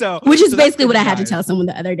 So, which is basically what I had to tell someone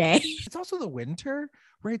the other day. It's also the winter,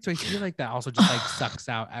 right? So I feel like that also just like sucks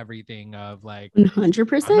out everything of like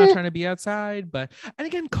 100%. I'm not trying to be outside, and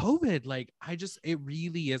again, COVID, like it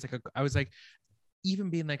really is like I was like,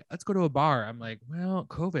 even being like, let's go to a bar. I'm like, well,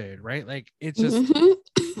 COVID, right? Like it's just.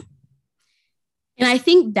 And I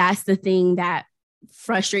think that's the thing that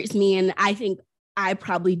frustrates me. And I think I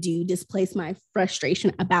probably do displace my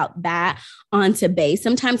frustration about that onto Bay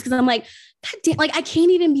sometimes, because I'm like, God damn, like I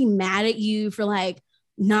can't even be mad at you for like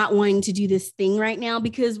not wanting to do this thing right now,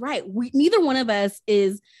 because neither one of us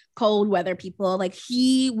is cold weather people. Like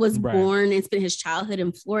he was born and spent his childhood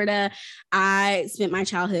in Florida. I spent my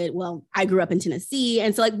childhood, I grew up in Tennessee.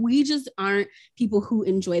 And so like, we just aren't people who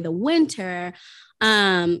enjoy the winter.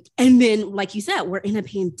 And then, like you said, we're in a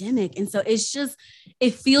pandemic. And so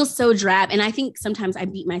it feels so drab. And I think sometimes I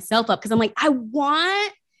beat myself up because I'm like, I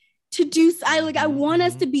want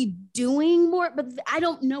us to be doing more, but I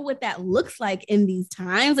don't know what that looks like in these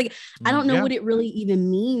times. Like, I don't know what it really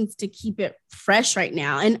even means to keep it fresh right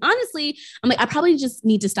now. And honestly, I'm like, I probably just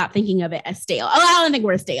need to stop thinking of it as stale. Oh, I don't think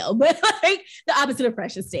we're stale, but like the opposite of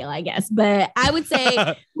fresh is stale, I guess. But I would say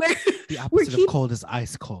the opposite of cold is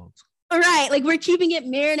ice cold. All right, like we're keeping it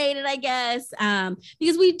marinated, I guess,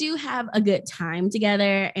 because we do have a good time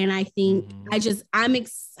together. And I think I'm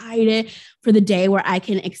excited for the day where I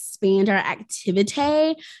can expand our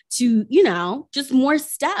activity to, just more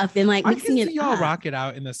stuff and like mixing it up. Y'all rock it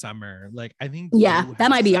out in the summer. Like, I think that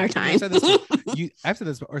might be our time. I've said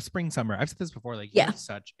this, or spring, summer. I've said this before, like you have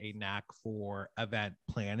such a knack for event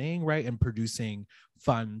planning, right? And producing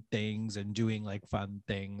fun things and doing like fun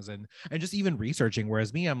things and just even researching.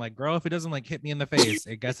 Whereas me, I'm like, girl, if it doesn't like hit me in the face,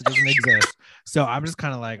 I guess it doesn't exist. So I'm just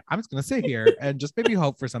kind of like, I'm just gonna sit here and just maybe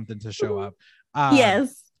hope for something to show up.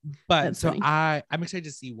 Yes. But that's so funny. I'm excited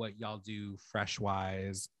to see what y'all do fresh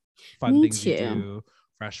wise, fun things you do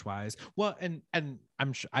fresh wise. Well, and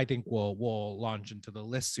I think we'll launch into the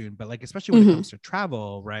list soon, but like, especially when it comes to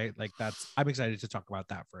travel, right? Like I'm excited to talk about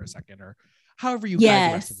that for a second, or however you guide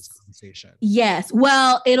the rest of this conversation. Yes.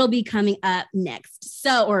 Well, it'll be coming up next.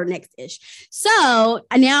 or next-ish. So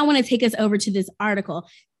now I want to take us over to this article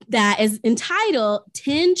that is entitled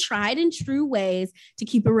 10 Tried and True Ways to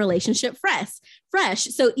Keep a Relationship Fresh.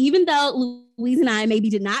 So even though Louise and I maybe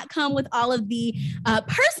did not come with all of the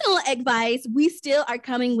personal advice, we still are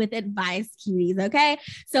coming with advice, cuties, okay?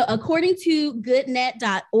 So according to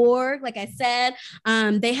goodnet.org, like I said,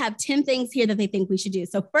 they have 10 things here that they think we should do.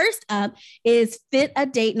 So first up is fit a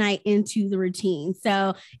date night into the routine.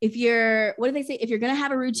 So if you're going to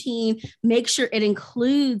have a routine, make sure it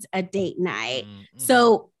includes a date night.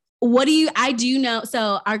 So I do know.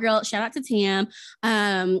 So our girl, shout out to Tam,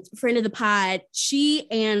 friend of the pod, she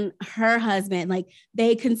and her husband, like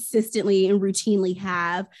they consistently and routinely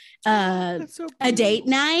have a date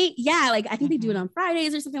night. Yeah. Like I think they do it on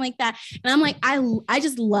Fridays or something like that. And I'm like, I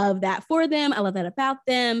just love that for them. I love that about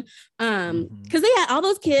them. Cause they had all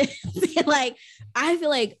those kids. Like, I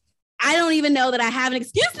feel like I don't even know that I have an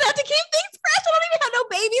excuse not to keep things fresh. I don't even have no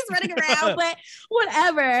babies running around, but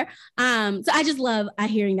whatever. So I just love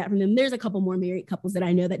hearing that from them. There's a couple more married couples that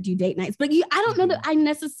I know that do date nights, but I don't know that I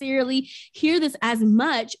necessarily hear this as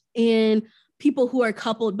much in people who are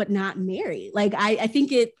coupled but not married. Like I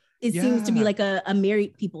think it seems to be like a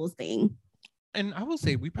married people's thing. And I will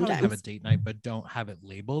say we probably have a date night, but don't have it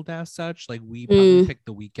labeled as such. Like we probably pick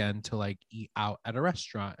the weekend to like eat out at a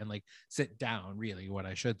restaurant and like sit down. Really, what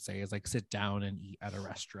I should say is like sit down and eat at a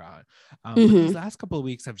restaurant. But these last couple of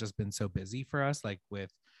weeks have just been so busy for us, like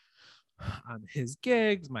with his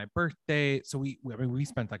gigs, my birthday. So we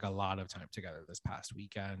spent like a lot of time together this past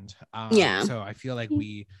weekend. So I feel like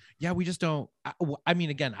we just don't, I mean,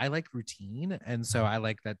 again, I like routine. And so I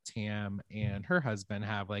like that Tam and her husband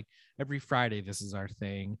have like every Friday, this is our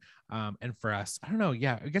thing. And for us, I don't know.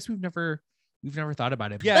 Yeah, I guess we've never thought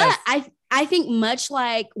about it. Yeah. But I think much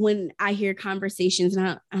like when I hear conversations, and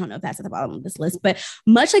I don't know if that's at the bottom of this list, but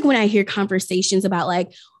much like when I hear conversations about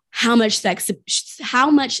like how much sex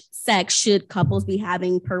should couples be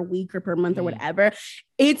having per week or per month or whatever,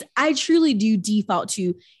 I truly do default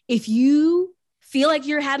to, if you feel like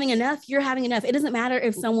you're having enough. It doesn't matter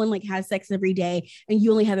if someone like has sex every day and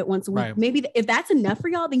you only have it once a week. Right. Maybe if that's enough for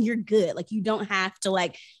y'all, then you're good. Like you don't have to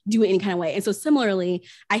like do it any kind of way. And so similarly,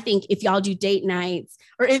 I think if y'all do date nights,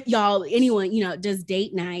 or if anyone, does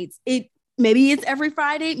date nights, maybe it's every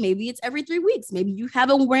Friday, maybe it's every 3 weeks, maybe you have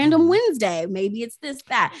a random Wednesday, maybe it's this,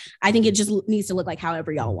 that. I think it just needs to look like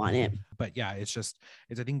however y'all want it. But yeah, I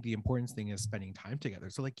think the important thing is spending time together.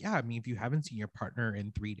 So like, yeah, I mean, if you haven't seen your partner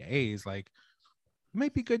in 3 days, like it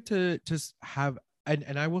might be good to just have,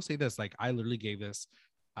 and I will say this, like I literally gave this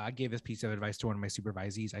piece of advice to one of my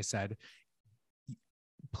supervisees. I said,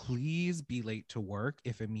 please be late to work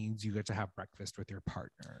if it means you get to have breakfast with your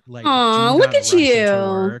partner. Like, look at you.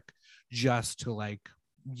 Work just to like,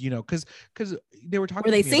 because they were talking.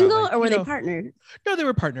 Were they single about, like, or were they partnered? No, they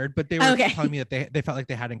were partnered, but they were telling me that they felt like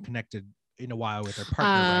they hadn't connected in a while with their partner,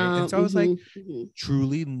 right? And so I was like,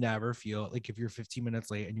 truly never feel like if you're 15 minutes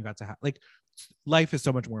late and you got to have like, life is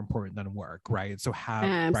so much more important than work, right? So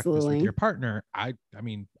have breakfast with your partner. I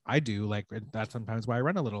mean, I do, like, that's sometimes why I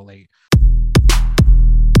run a little late.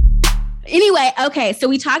 Anyway, okay, so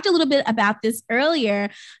we talked a little bit about this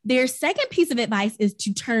earlier. Their second piece of advice is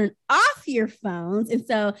to turn off your phones. And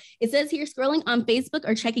so it says here, scrolling on Facebook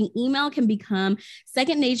or checking email can become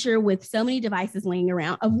second nature with so many devices laying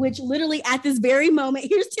around, of which literally at this very moment,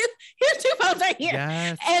 here's two phones right here.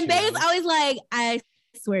 Yes, and Babe's always like, I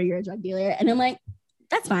swear you're a drug dealer. And I'm like,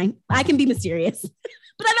 that's fine. I can be mysterious,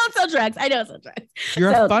 but I don't sell drugs.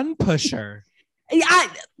 You're a fun pusher.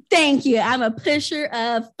 Thank you. I'm a pusher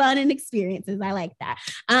of fun and experiences. I like that.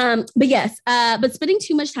 But yes, but spending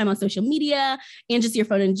too much time on social media and just your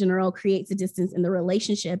phone in general creates a distance in the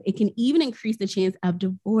relationship. It can even increase the chance of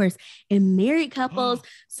divorce in married couples.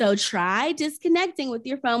 So try disconnecting with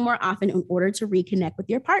your phone more often in order to reconnect with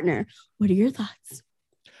your partner. What are your thoughts?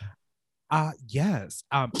 Yes.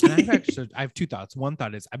 And I have two thoughts. One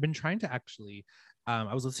thought is I've been trying to actually,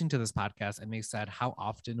 I was listening to this podcast and they said how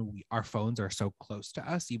often our phones are so close to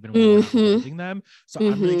us, even when we're not holding them. So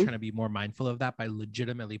I'm really trying to be more mindful of that by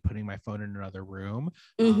legitimately putting my phone in another room.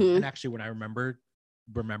 And actually, when I remember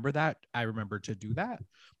that, I remember to do that.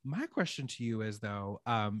 My question to you is though,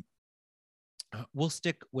 we'll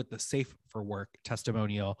stick with the safe for work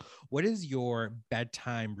testimonial. What is your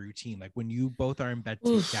bedtime routine? Like when you both are in bed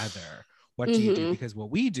together, what do you do? Because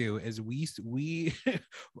what we do is we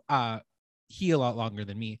he a lot longer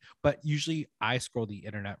than me, but usually I scroll the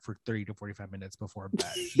internet for 30 to 45 minutes before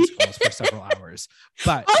bed. He scrolls for several hours,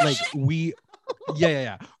 but like we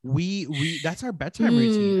that's our bedtime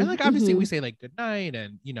routine. And like obviously we say like good night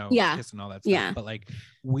and kiss and all that stuff, but like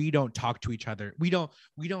we don't talk to each other. We don't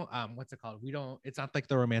what's it called? It's not like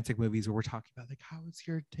the romantic movies where we're talking about like, how was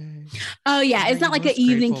your day? Oh yeah, it's not like an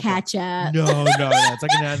evening catch up. No, it's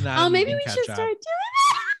like an maybe we should start doing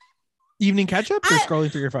that. Evening catch up or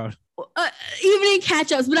scrolling through your phone? Evening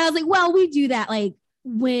catch ups, but I was like, well, we do that like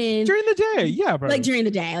when during the day, bro. Like during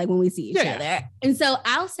the day, like when we see each other. And so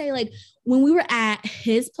I'll say like when we were at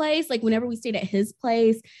his place, like whenever we stayed at his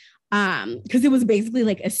place, because it was basically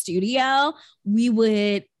like a studio, we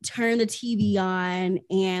would turn the TV on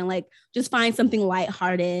and like just find something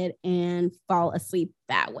lighthearted and fall asleep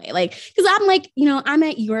that way. Like, because I'm like, I'm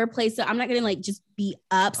at your place, so I'm not gonna like just be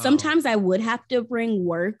up. Sometimes I would have to bring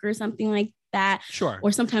work or something like that. Sure.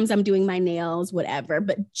 Or sometimes I'm doing my nails, whatever.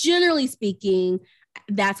 But generally speaking,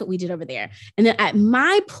 that's what we did over there. And then at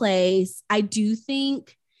my place, I do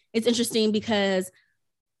think it's interesting because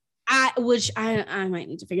I might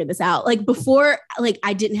need to figure this out. Like before, like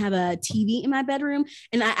I didn't have a TV in my bedroom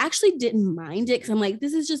and I actually didn't mind it because I'm like,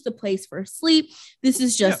 this is just a place for sleep. This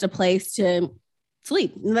is just a place to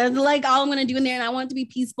sleep. That's like all I'm going to do in there. And I want it to be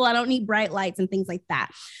peaceful. I don't need bright lights and things like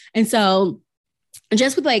that. And so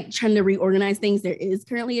just with like trying to reorganize things, there is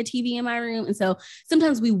currently a TV in my room. And so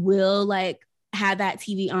sometimes we will like have that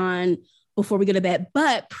TV on before we go to bed,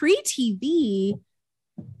 but pre-TV,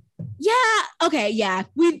 Yeah. Okay. Yeah.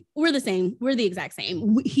 We're the same. We're the exact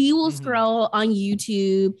same. He will scroll on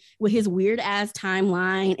YouTube with his weird ass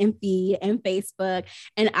timeline and feed and Facebook.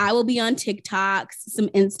 And I will be on TikTok, some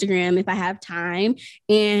Instagram if I have time.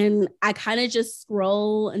 And I kind of just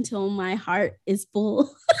scroll until my heart is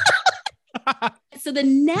full. So the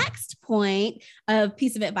next point of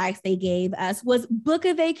piece of advice they gave us was book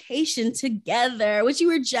a vacation together, which you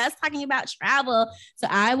were just talking about travel. So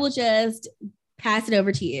I will just pass it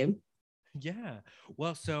over to you. Yeah.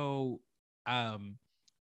 Well, so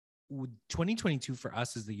 2022 for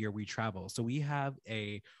us is the year we travel. So we have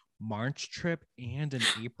a March trip and an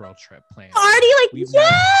April trip planned. Already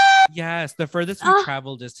Yes. The furthest we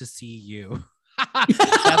traveled is to see you.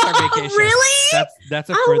 That's our vacation. Really? That's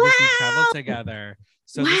the furthest we traveled together.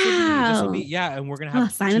 So this will be yeah, and we're gonna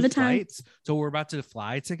have sign of the flights. Time. So we're about to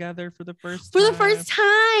fly together for the first time.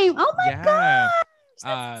 Oh my god!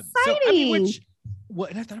 That's exciting.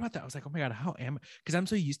 And I thought about that. I was like, oh my god, because I'm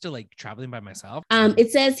so used to like traveling by myself. It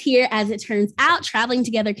says here, as it turns out, traveling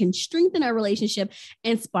together can strengthen our relationship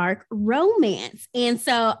and spark romance. And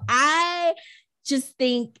so I just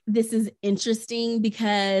think this is interesting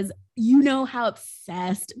because you know how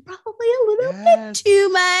obsessed, probably a little bit too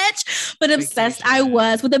much, but obsessed I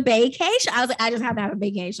was with a vacation. I was like, I just have to have a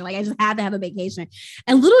vacation. Like, I just had to have a vacation.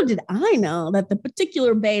 And little did I know that the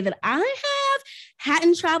particular bay that I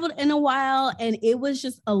hadn't traveled in a while, and it was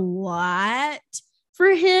just a lot for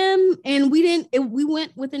him. And we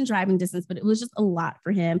went within driving distance, but it was just a lot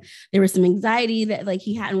for him. There was some anxiety that like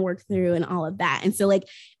he hadn't worked through and all of that. And so like,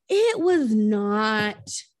 it was not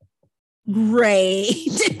great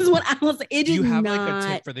is what I was. It Do you have like a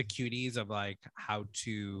tip for the cuties of like how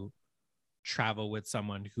to travel with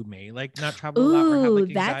someone who may like not travel a lot or have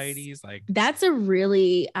like anxieties? Like that's a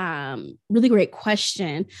really really great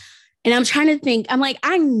question. And I'm trying to think, I'm like,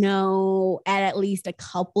 I know at least a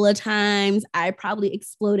couple of times I probably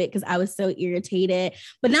exploded because I was so irritated,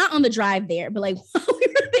 but not on the drive there, but like while we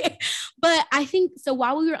were there. But I think so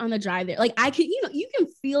while we were on the drive there, like I could, you can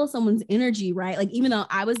feel someone's energy, right? Like even though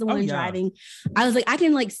I was the one driving, I was like, I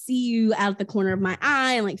can like see you out the corner of my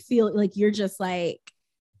eye and like feel like you're just like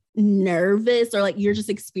nervous or like you're just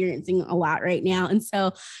experiencing a lot right now. And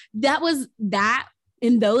so that was that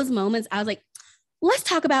in those moments, I was like, let's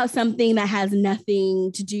talk about something that has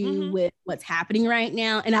nothing to do with what's happening right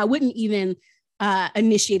now. And I wouldn't even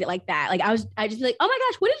initiate it like that. Like I just be like, oh my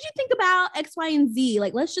gosh, what did you think about X, Y, and Z?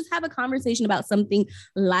 Like, let's just have a conversation about something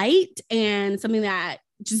light and something that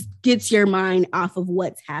just gets your mind off of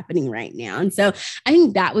what's happening right now. And so I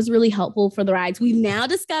think that was really helpful for the rides. We've now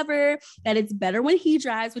discovered that it's better when he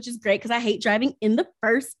drives, which is great because I hate driving in the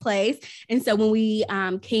first place. And so when we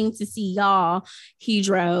came to see y'all, he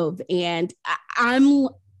drove. And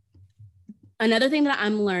another thing that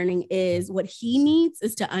I'm learning is what he needs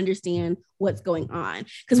is to understand what's going on.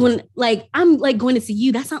 Because when like I'm like going to see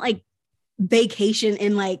you, that's not like vacation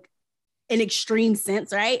in like an extreme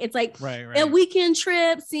sense, right? It's like a weekend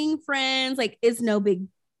trip, seeing friends, like it's no big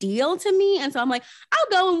deal to me. And so I'm like, I'll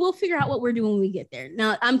go and we'll figure out what we're doing when we get there.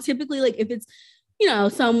 Now I'm typically like, if it's,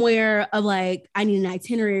 somewhere of like, I need an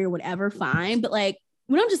itinerary or whatever, fine. But like,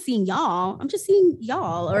 when I'm just seeing y'all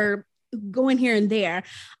or going here and there.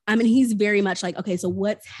 I mean, he's very much like, okay, so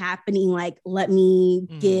what's happening? Like, let me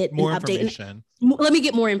get more an update. Information. Let me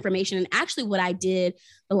get more information. And actually what I did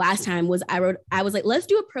the last time was I was like, let's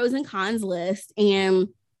do a pros and cons list and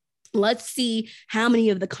let's see how many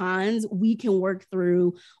of the cons we can work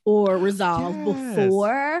through or resolve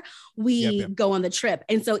before we go on the trip.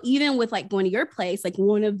 And so even with like going to your place, like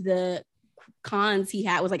one of the cons he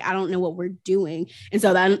had was like, I don't know what we're doing. And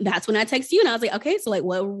so then that's when I text you and I was like, okay, so like,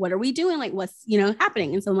 what are we doing? Like, what's,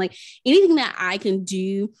 happening? And so I'm like, anything that I can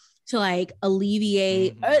do to like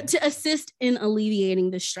alleviate, to assist in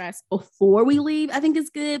alleviating the stress before we leave, I think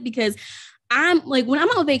is good because I'm like, when I'm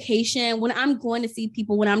on vacation, when I'm going to see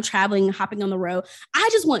people, when I'm traveling, hopping on the road, I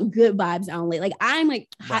just want good vibes only. Like I'm like,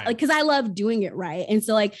 because I love doing it right. And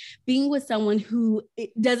so like being with someone who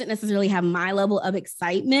doesn't necessarily have my level of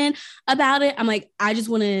excitement about it, I'm like, I just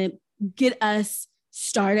want to get us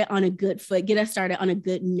started on a good foot, get us started on a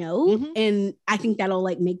good note. And I think that'll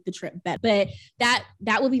like make the trip better. But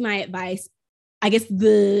that would be my advice. I guess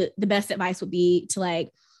the best advice would be to like,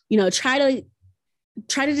 try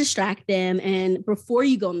to distract them. And before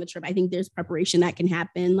you go on the trip, I think there's preparation that can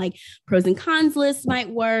happen. Like pros and cons lists might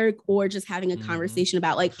work, or just having a conversation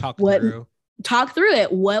about like talk through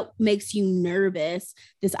it. What makes you nervous?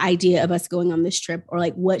 This idea of us going on this trip, or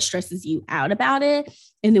like what stresses you out about it.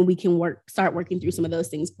 And then we can start working through some of those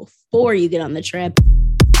things before you get on the trip.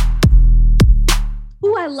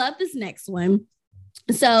 Ooh, I love this next one.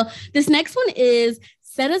 So this next one is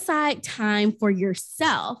set aside time for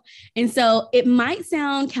yourself. And so it might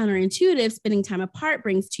sound counterintuitive. Spending time apart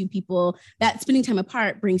brings two people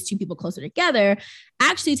closer together.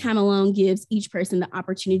 Actually, time alone gives each person the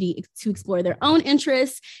opportunity to explore their own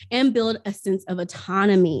interests and build a sense of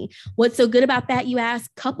autonomy. What's so good about that, you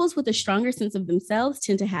ask? Couples with a stronger sense of themselves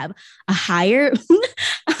tend to have a higher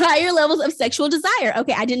levels of sexual desire.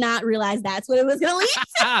 Okay, I did not realize that's what it was going to lead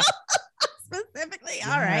to. Specifically.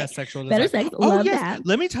 All right. Sexual better desire. sex. Love that.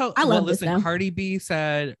 Let me tell. I love this. Cardi B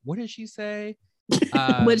said, what did she say?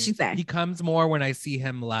 What did she say? He comes more when I see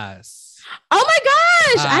him less. Oh my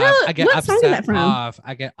gosh. I get what song is that from?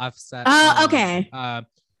 I get upset. Okay.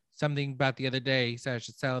 Something about the other day. He said I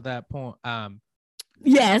should sell that porn.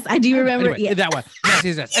 Yes, I do remember. Anyway, that one.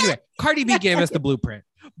 Yes. Anyway, Cardi B gave us the blueprint.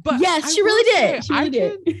 But yes, she really did. She really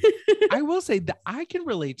did. I will say that I can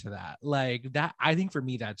relate to that. Like that, I think for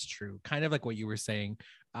me, that's true. Kind of like what you were saying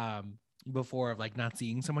before of like not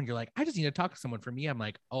seeing someone. You're like, I just need to talk to someone. For me, I'm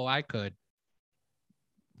like, oh, I could.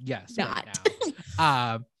 Yes. Not. Right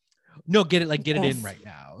now. No, get it in right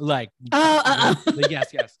now. Like,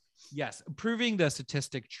 yes. Proving the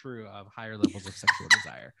statistic true of higher levels of sexual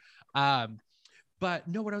desire. But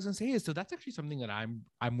no, what I was gonna say is, so that's actually something that I'm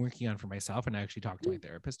working on for myself, and I actually talked to my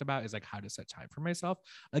therapist about, is like how to set time for myself.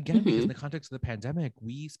 Again, because in the context of the pandemic,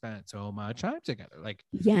 we spent so much time together. Like,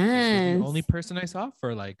 yes, the only person I saw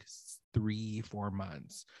for like 3-4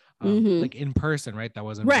 months, like in person, right? That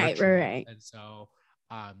wasn't right. And so,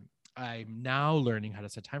 I'm now learning how to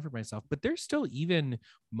set time for myself. But there's still even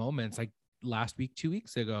moments like last week, 2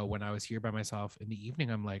 weeks ago, when I was here by myself in the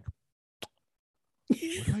evening. I'm like, what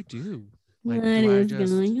do I do? Like,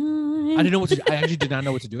 going on? I didn't know what to do. I actually did not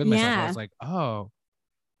know what to do with myself. Yeah. I was like, oh,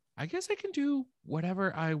 I guess I can do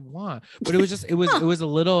whatever I want. But it was just, it was a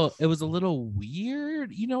little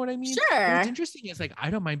weird. You know what I mean? Sure. What's interesting is like, I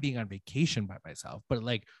don't mind being on vacation by myself, but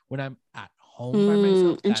like when I'm at home by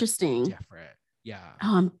myself, interesting. that's different. Yeah.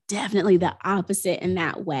 Oh, I'm definitely the opposite in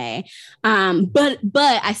that way. But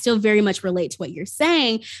I still very much relate to what you're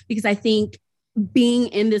saying, because I think being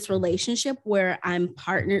in this relationship where I'm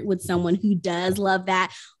partnered with someone who does love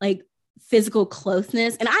that like physical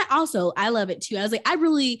closeness. And I love it too. I was like, I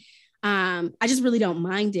just really don't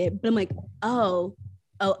mind it. But I'm like, oh,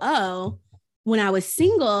 when I was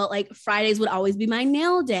single, like Fridays would always be my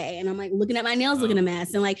nail day. And I'm like looking at my nails, looking a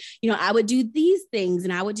mess. And like, I would do these things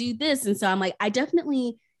and I would do this. And so I'm like, I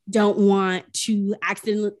definitely don't want to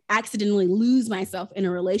accidentally lose myself in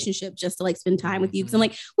a relationship just to like spend time with you. Cause I'm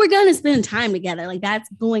like, we're going to spend time together. Like that's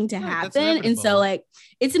going to happen. And so like,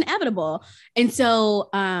 it's inevitable. And so,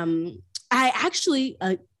 I actually,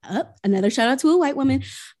 another shout out to a white woman.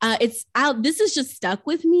 This has just stuck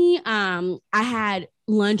with me. I had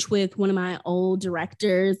lunch with one of my old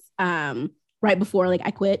directors, right before like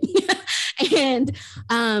I quit. And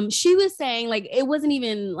she was saying, like, it wasn't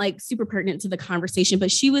even like super pertinent to the conversation, but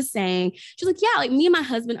she was like, yeah, like me and my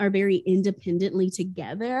husband are very independently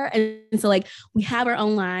together. And so like we have our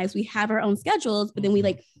own lives, we have our own schedules, but then we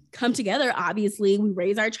like come together. Obviously, we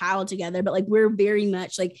raise our child together, but like we're very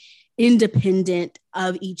much like independent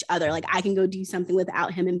of each other. Like I can go do something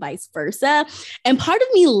without him and vice versa. And part of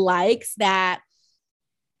me likes that.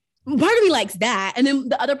 And then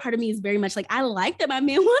the other part of me is very much like, I like that my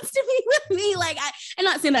man wants to be with me. Like I'm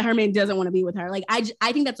not saying that her man doesn't want to be with her. Like I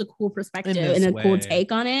think that's a cool perspective and a cool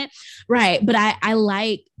take on it. Right. But I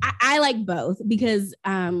like both because,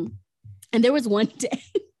 and there was one day,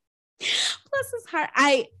 bless his heart,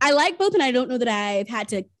 I like both, and I don't know that I've had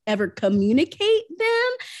to ever communicate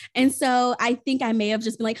them. And so I think I may have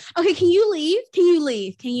just been like, okay, can you leave?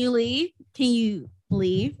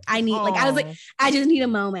 I need, like, I was like, I just need a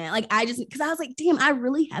moment. Like, because I was like, damn, I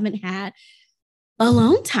really haven't had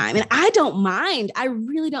alone time. And I don't mind. I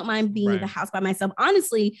really don't mind being in the house by myself.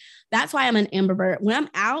 Honestly, that's why I'm an ambivert. When I'm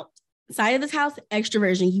outside of this house,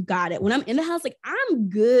 extroversion, you got it. When I'm in the house, like, I'm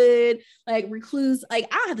good, like recluse, like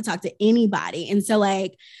I don't have to talk to anybody. And so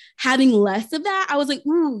like having less of that, I was like,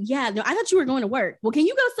 ooh, yeah, no, I thought you were going to work. Well, can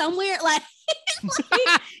you go somewhere? Like,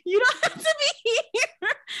 you don't have to be here.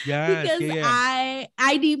 Yes, because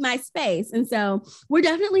I need my space. And so we're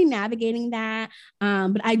definitely navigating that.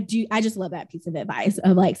 But I just love that piece of advice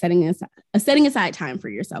of like setting aside time for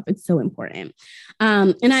yourself. It's so important.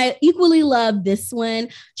 And I equally love this one.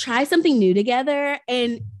 Try something new together.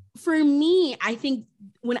 And for me, I think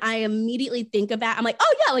when I immediately think of that, I'm like,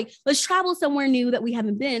 oh yeah, like let's travel somewhere new that we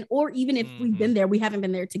haven't been, or even if we've been there, we haven't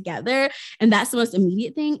been there together. And that's the most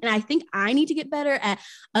immediate thing. And I think I need to get better at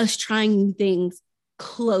us trying things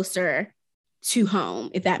closer to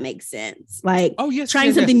home, if that makes sense. Like, oh yes, trying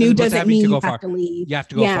yes, something yes. new As opposed to doesn't having mean to go you far. have to leave. You have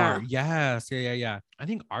to go far. Yes. Yeah. I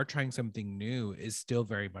think our trying something new is still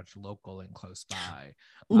very much local and close by.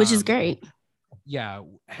 Which is great. Yeah.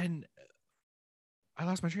 And I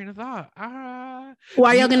lost my train of thought. Why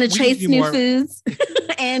are y'all going to chase new foods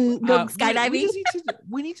and go skydiving?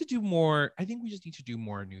 We need to do more. I think we just need to do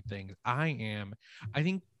more new things. I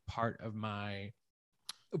think part of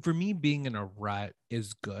for me, being in a rut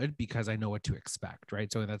is good because I know what to expect, right?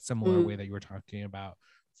 So in that similar way that you were talking about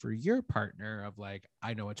for your partner of like,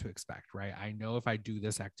 I know what to expect, right? I know if I do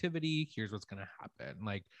this activity, here's what's going to happen.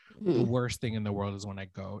 Like the worst thing in the world is when I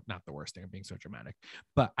go, not the worst thing, I'm being so dramatic,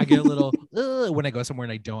 but I get a little, when I go somewhere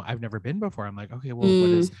and I've never been before. I'm like, okay,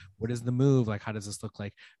 well, what is the move? Like, how does this look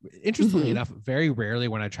like? Interestingly enough, very rarely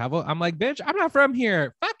when I travel, I'm like, bitch, I'm not from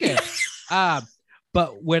here. Fuck it.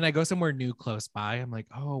 But when I go somewhere new close by, I'm like,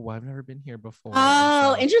 oh, well, I've never been here before.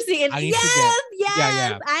 Oh, so interesting. I need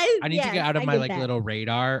I need to get out of my like little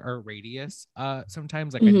radar or radius.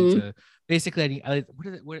 Sometimes like I need to basically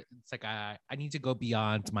it's like I need to go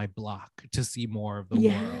beyond my block to see more of the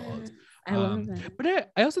world. I love that.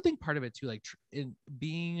 But I also think part of it too, like in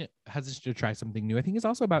being hesitant to try something new, I think it's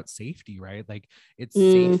also about safety, right? Like it's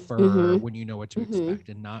safer when you know what to expect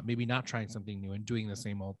and not trying something new and doing the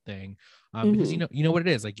same old thing. Because you know what it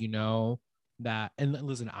is, like, you know that, and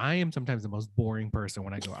listen, I am sometimes the most boring person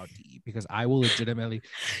when I go out to eat because I will legitimately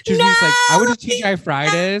like I went to TGI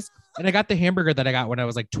Fridays and I got the hamburger that I got when I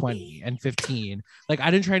was like 20 and 15. Like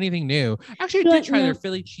I didn't try anything new. Actually, I did try their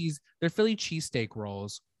Philly cheesesteak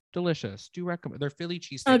rolls. Delicious. Do recommend their Philly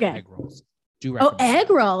cheesesteak egg rolls. Do recommend. Oh, egg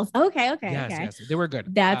rolls. Okay. Yes, they were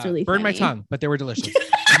good. That's really burned funny. my tongue, but they were delicious.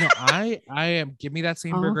 I am. Give me that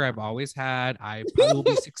same burger I've always had. I probably will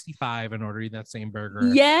be 65 and ordering that same burger.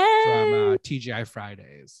 From TGI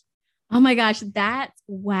Fridays. Oh my gosh, that's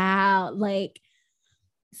wow. Like,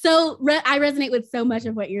 so I resonate with so much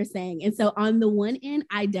of what you're saying. And so on the one end,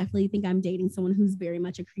 I definitely think I'm dating someone who's very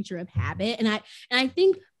much a creature of habit, and I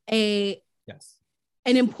think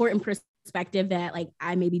an important perspective that like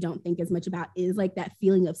I maybe don't think as much about is like that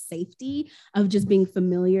feeling of safety, of just being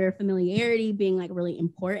familiarity being like really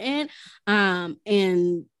important. And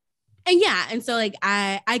so like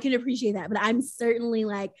I can appreciate that, but I'm certainly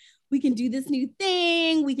like, we can do this new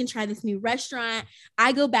thing, we can try this new restaurant.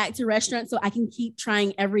 I go back to restaurants so I can keep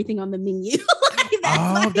trying everything on the menu.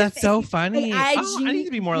 That's so funny. Like, I need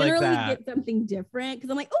to be more like that. Get something different because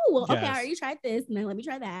I'm like, oh well, okay, I already tried this, and then let me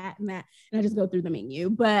try that and that, and I just go through the menu.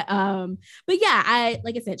 But yeah,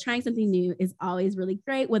 like I said, trying something new is always really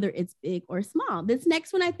great, whether it's big or small. This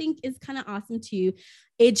next one I think is kind of awesome too.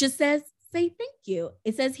 It just says, say thank you.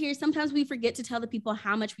 It says here, sometimes we forget to tell the people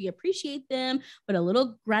how much we appreciate them, but a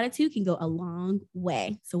little gratitude can go a long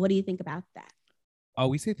way. So what do you think about that? Oh,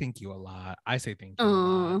 we say thank you a lot. I say thank you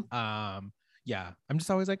a lot. Yeah, I'm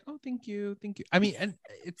just always like, oh, thank you. I mean, and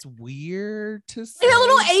it's weird to say. Like a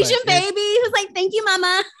little Asian baby who's like, thank you,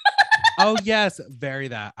 mama. Oh, yes, very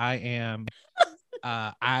that. I am.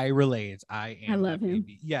 I relate. I love him.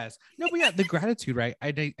 Baby. Yes. No, but yeah, the gratitude, right?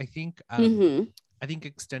 I think I think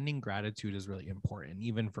extending gratitude is really important,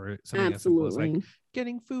 even for something as simple as like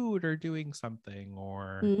getting food or doing something,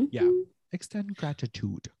 or extend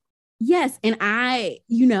gratitude. Yes. And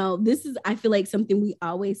this is, I feel like something we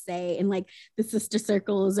always say in like the sister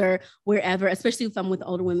circles or wherever, especially if I'm with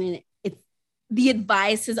older women, the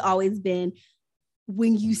advice has always been,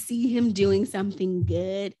 when you see him doing something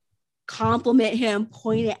good, compliment him,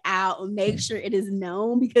 point it out, and make sure it is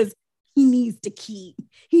known, because he needs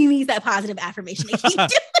that positive affirmation to keep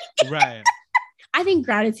doing. Right. I think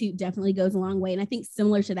gratitude definitely goes a long way. And I think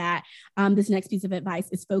similar to that, this next piece of advice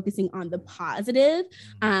is focusing on the positive.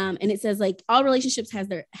 And it says like all relationships have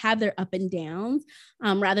their up and downs,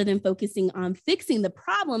 rather than focusing on fixing the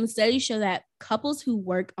problem. Studies show that couples who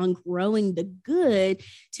work on growing the good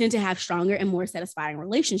tend to have stronger and more satisfying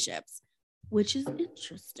relationships, which is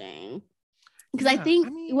interesting. Because I think,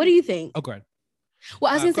 what do you think? Oh, go ahead.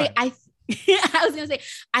 Well, I was going to say,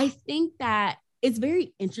 I think that it's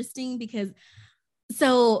very interesting because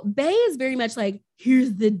Bay is very much like,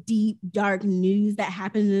 here's the deep, dark news that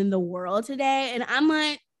happens in the world today. And I'm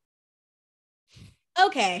like,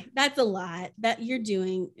 okay, that's a lot that you're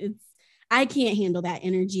doing. I can't handle that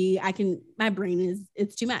energy. My brain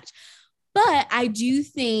it's too much. But I do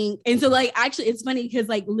think, and so like, actually it's funny because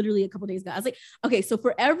like literally a couple days ago, I was like, okay, so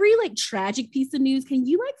for every like tragic piece of news, can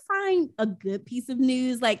you like find a good piece of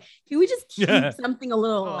news? Like, can we just keep something a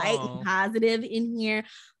little light and positive in here?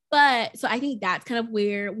 But so I think that's kind of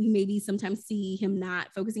where we maybe sometimes see him not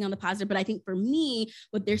focusing on the positive. But I think for me,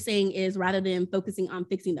 what they're saying is rather than focusing on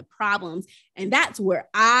fixing the problems, and that's where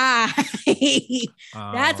I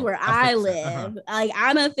live. Like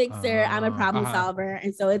I'm a fixer, I'm a problem solver.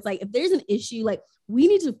 And so it's like if there's an issue, like we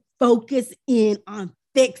need to focus in on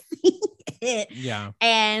fixing it. Yeah.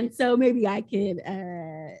 And so maybe I could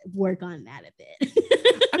work on that a bit.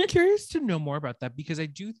 I'm curious to know more about that, because I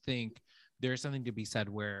do think there's something to be said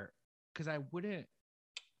where, because I wouldn't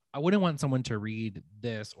want someone to read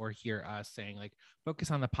this or hear us saying like focus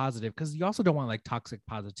on the positive, because you also don't want like toxic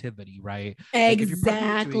positivity, right?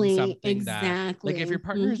 Exactly. Like if your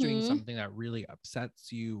partner is doing something that really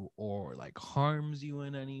upsets you or like harms you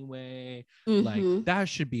in any way, like that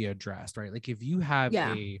should be addressed, right? Like if you have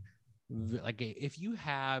if you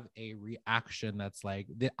have a reaction that's like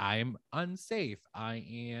that, I'm unsafe, I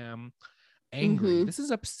am angry, this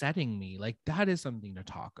is upsetting me, like that is something to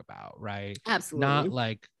talk about, right? Absolutely. Not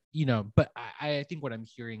like, you know, but I think what I'm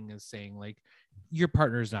hearing is saying like your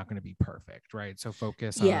partner is not going to be perfect, right? So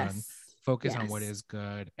focus on what is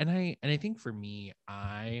good. And I think for me,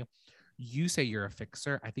 you say you're a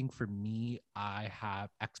fixer. I think for me, I have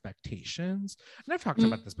expectations. And I've talked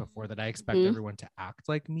about this before, that I expect everyone to act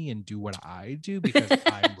like me and do what I do because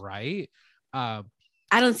I'm right.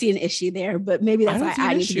 I don't see an issue there, but maybe that's why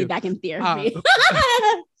I need to be back in therapy.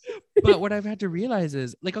 But what I've had to realize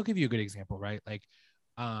is, like, I'll give you a good example, right? Like,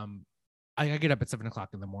 I get up at 7 o'clock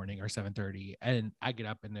in the morning or 7:30, and I get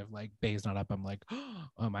up, and if like Bay's not up, I'm like,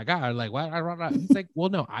 oh my God, like what? It's like, well,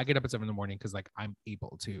 no, I get up at 7 in the morning because like I'm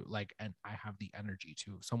able to, like, and I have the energy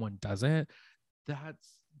to. If someone doesn't,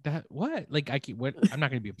 what? Like I'm not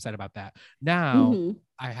going to be upset about that. Now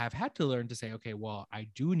I have had to learn to say, okay, well, I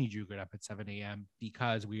do need you to get up at 7 a.m.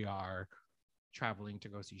 because we are traveling to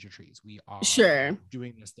go see your trees. We are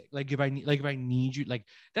doing this thing. Like if I need you, like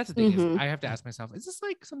that's the thing is I have to ask myself, is this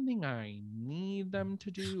like something I need them to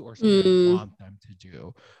do or something I want them to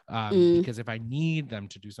do? Because if I need them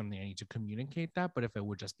to do something, I need to communicate that. But if it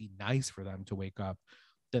would just be nice for them to wake up,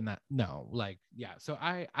 then so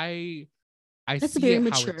I that's see it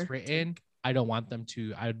how it's written. I wouldn't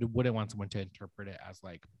want someone to interpret it as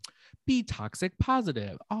like be toxic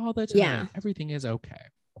positive all the time. Yeah. Everything is okay.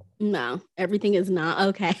 No, everything is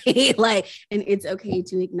not okay. Like, and it's okay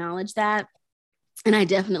to acknowledge that. And I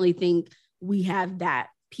definitely think we have that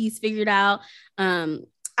piece figured out. I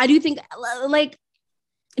do think, like,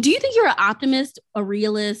 do you think you're an optimist, a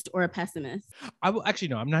realist, or a pessimist? No,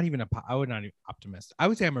 I'm not even I would not be optimist. I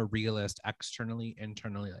would say I'm a realist externally,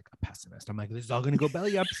 internally, like a pessimist. I'm like, this is all going to go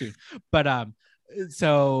belly up soon. But,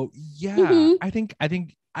 so yeah, I think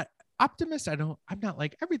optimist, I'm not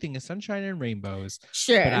like everything is sunshine and rainbows.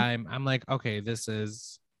 Sure. But I'm like, okay, this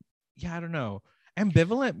is, I don't know.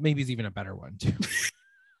 Ambivalent maybe is even a better one too.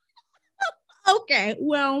 Okay.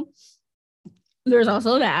 Well, there's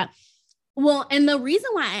also that. Well, and the reason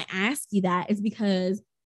why I ask you that is because,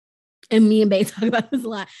 and me and Bay talk about this a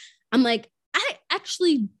lot, I'm like, I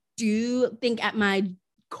actually do think at my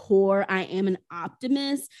core, I am an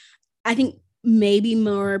optimist. I think maybe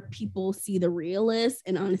more people see the realist,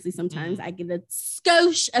 and honestly, sometimes I get a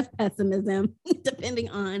skosh of pessimism depending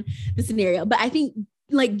on the scenario. But I think,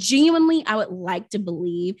 like, genuinely, I would like to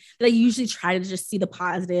believe that I usually try to just see the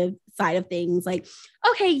positive side of things. Like,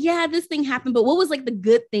 okay, yeah, this thing happened, but what was like the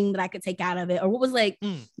good thing that I could take out of it? Or what was like,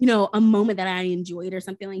 a moment that I enjoyed or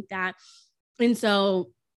something like that. And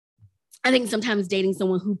so I think sometimes dating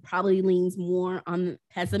someone who probably leans more on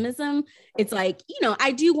pessimism, it's like,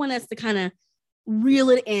 I do want us to kind of reel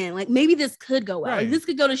it in. Like, maybe this could go well. Right. Like, this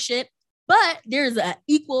could go to shit, but there's an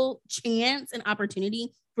equal chance and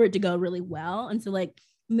opportunity for it to go really well. And so, like,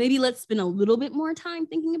 maybe let's spend a little bit more time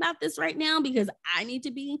thinking about this right now because I need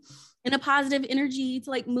to be in a positive energy to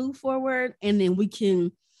like move forward. And then we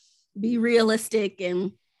can be realistic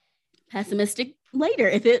and pessimistic later.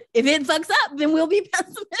 If it fucks up, then we'll be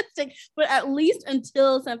pessimistic. But at least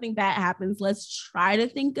until something bad happens, let's try to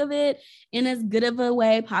think of it in as good of a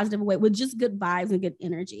way, positive way, with just good vibes and good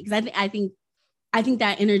energy. Because I think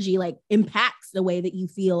that energy like impacts the way that you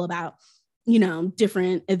feel about,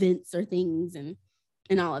 different events or things and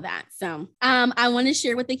all of that. So I want to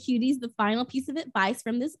share with the cuties the final piece of advice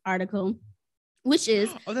from this article, which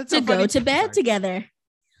is to go to bed together.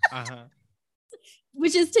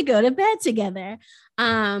 Which is to go to bed together.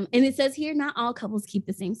 And it says here, not all couples keep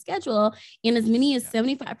the same schedule, and as many as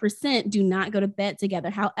 75% do not go to bed together.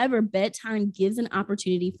 However, bedtime gives an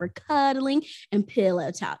opportunity for cuddling and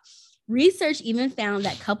pillow talk. Research even found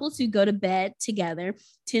that couples who go to bed together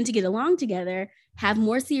tend to get along together, have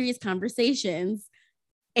more serious conversations,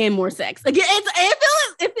 and more sex. Again,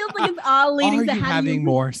 it It feels like it's all leading to having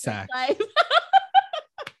more sex.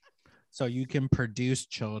 So you can produce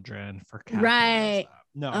children for capitalism. Right.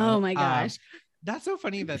 No. Oh my gosh. That's so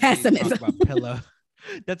funny that they talk about pillow.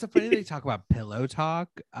 That's so funny they talk about pillow talk.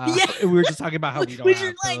 We were just talking about how we don't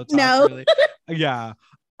have pillow talk. No. Really. Yeah.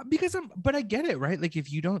 Because but I get it, right? Like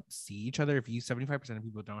if you don't see each other, if you 75% of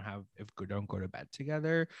people don't go to bed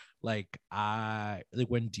together, like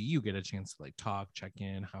when do you get a chance to like talk, check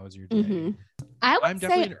in? How was your day? Mm-hmm. I'm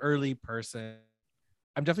definitely an early person.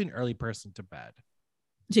 I'm definitely an early person to bed.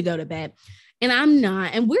 To go to bed. And I'm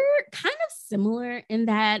not. And we're kind of similar in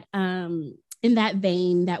that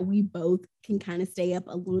vein that we both can kind of stay up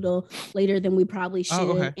a little later than we probably should.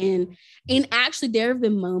 Oh, okay. And actually there have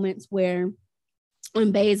been moments where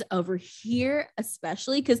when Bay is over here,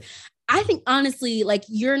 especially because I think honestly, like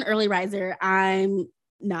you're an early riser, I'm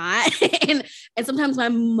not. and sometimes my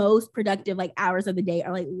most productive like hours of the day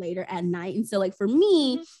are like later at night. And so like for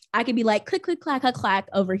me, I could be like click, click, clack, clack, clack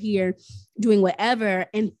over here doing whatever.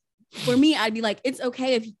 And for me, I'd be like, it's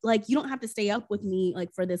okay if like you don't have to stay up with me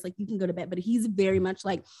like for this, like you can go to bed. But he's very much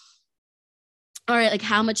like, all right, like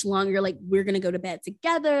how much longer, like we're gonna go to bed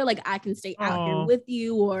together, like I can stay out here with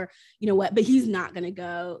you, or you know what, but he's not gonna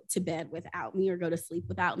go to bed without me or go to sleep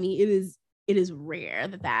without me. It is rare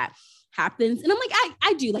that happens. And I'm like,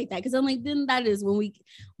 I do like that because I'm like, then that is when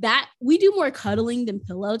we do more cuddling than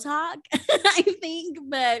pillow talk, I think,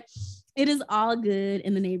 but it is all good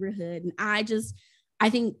in the neighborhood. And I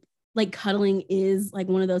think like cuddling is like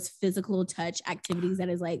one of those physical touch activities that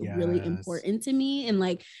is like really important to me. And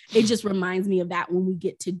like, it just reminds me of that when we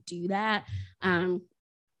get to do that. And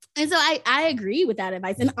so I agree with that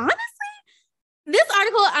advice. And honestly, this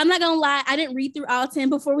article, I'm not going to lie, I didn't read through all 10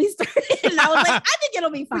 before we started. And I was like, I think it'll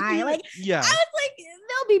be fine. Like, I was like,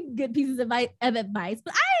 there'll be good pieces of advice,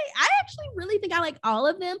 but I actually really think I like all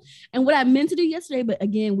of them. And what I meant to do yesterday, but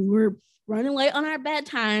again, we were running late on our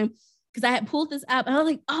bedtime, because I had pulled this up and I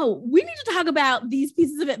was like, oh, we need to talk about these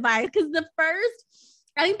pieces of advice. Because the first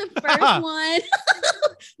one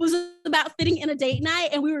was about fitting in a date night.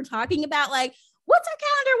 And we were talking about like, what's our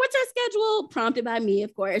calendar? What's our schedule? Prompted by me,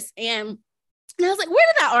 of course. And I was like, where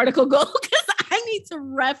did that article go? Because I need to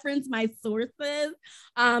reference my sources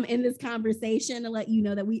in this conversation to let you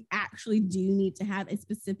know that we actually do need to have a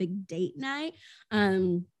specific date night.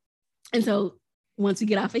 And so once we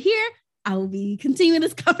get off of here, I will be continuing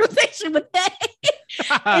this conversation with Bay.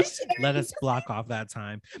 Let us block off that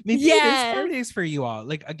time. Maybe it is Saturdays for you all.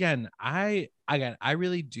 Like again, I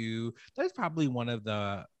really do. That's probably one of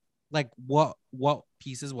the like what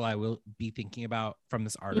pieces I will be thinking about from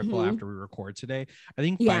this article after we record today. I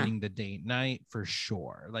think finding the date night for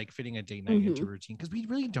sure, like fitting a date night into routine, because we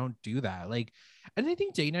really don't do that. Like, and I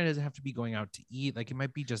think date night doesn't have to be going out to eat. Like it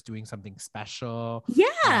might be just doing something special.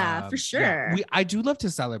 For sure. I do love to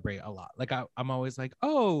celebrate a lot. Like I'm always like,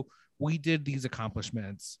 oh, we did these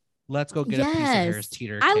accomplishments. Let's go get a piece of Harris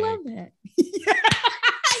Teeter cake. I love it.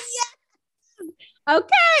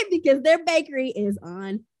 Okay, because their bakery is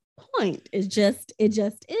on point. It just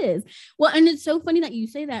is. Well, and it's so funny that you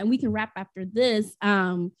say that, and we can wrap after this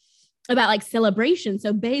about like celebration.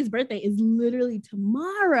 So Bay's birthday is literally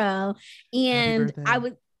tomorrow, and I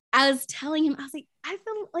was telling him, I was like, I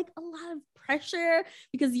feel like a lot of pressure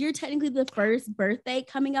because you're technically the first birthday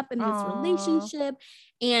coming up in this relationship.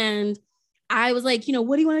 And I was like,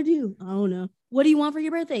 what do you want to do? Oh no. What do you want for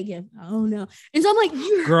your birthday gift? Oh no. And so I'm like,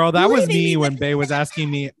 girl, that was me when Bay was asking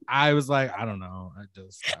me. I was like, I don't know. I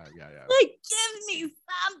just, like, give me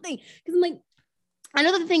something. Because I'm like, I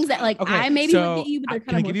know the things that like I maybe would get you, but they're kind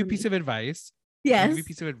of. Can I give you a piece of advice? Yes. Give you a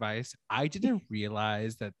piece of advice. I didn't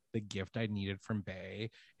realize that the gift I needed from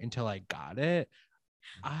Bay until I got it.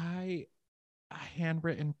 A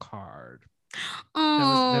handwritten card.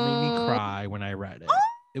 That made me cry when I read it.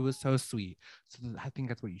 It was so sweet. So I think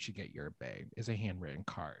that's what you should get your babe, is a handwritten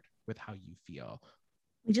card with how you feel.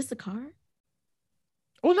 Just a card?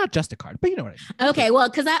 Well, not just a card, but you know what I mean. Okay, well,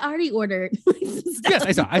 because I already ordered.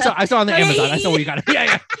 Yes, I saw on the Amazon. I saw what you got.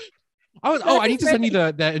 Yeah. I need to send you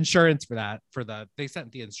the insurance for that. They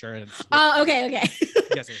sent the insurance. Oh, okay.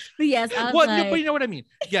 Yes. But yes, but you know what I mean.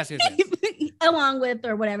 Yes. Along with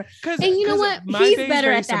or whatever. And you know what? He's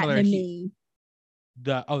better at that than me.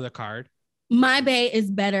 The card. My bae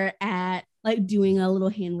is better at like doing a little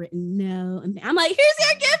handwritten note, and I'm like, here's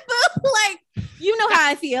your gift, boo. Like, you know how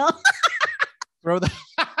I feel. Throw the.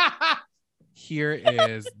 Here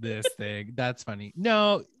is this thing. That's funny.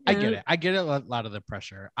 No, I get it. I get a lot of the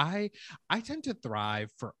pressure. I tend to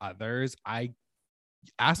thrive for others.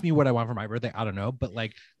 Ask me what I want for my birthday. I don't know, but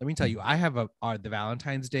like, let me tell you, I have the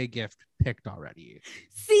Valentine's Day gift picked already.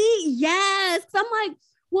 See, yes. I'm like,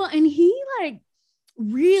 well, and he like.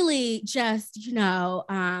 really just,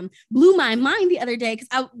 blew my mind the other day.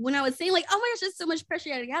 Because when I was saying like, oh my gosh, there's so much pressure,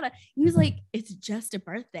 yada, yada. He was like, it's just a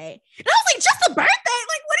birthday. And I was like, just a birthday?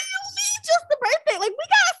 Like, what do you mean just a birthday? Like, we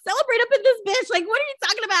got to celebrate up in this bitch. Like, what are you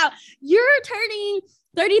talking about? You're turning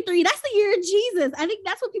 33. That's the year of Jesus. I think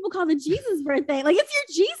that's what people call the Jesus birthday. Like, it's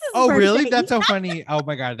your Jesus birthday. Oh, really? That's so funny. Oh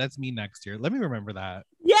my God, that's me next year. Let me remember that.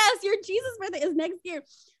 Yes, your Jesus birthday is next year.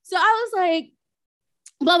 So I was like,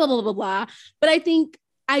 blah, blah, blah, blah, blah. But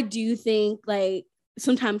I do think like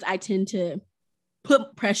sometimes I tend to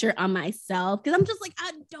put pressure on myself because I'm just like,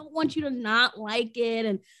 I don't want you to not like it.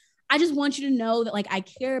 And I just want you to know that like I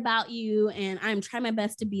care about you and I'm trying my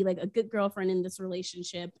best to be like a good girlfriend in this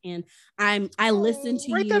relationship. And I listen to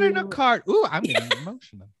you. Write that in a card. Ooh, I'm getting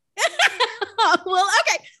emotional. Well,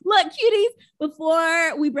 okay. Look, cuties,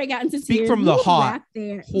 before we break out into tears, speak from the heart.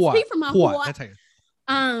 Speak from my heart.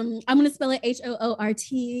 I'm going to spell it HOORT.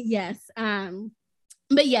 Yes.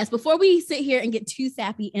 But yes, before we sit here and get too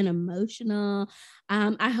sappy and emotional,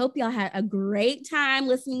 I hope y'all had a great time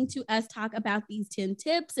listening to us talk about these 10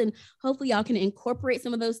 tips. And hopefully y'all can incorporate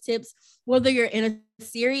some of those tips, whether you're in a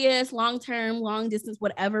serious, long-term, long-distance,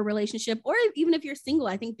 whatever relationship, or even if you're single.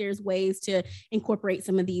 I think there's ways to incorporate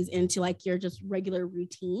some of these into like your just regular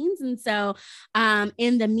routines. And so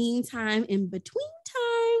in the meantime, in between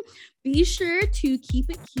time, be sure to keep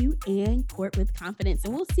it cute and court with confidence.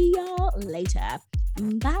 And we'll see y'all later.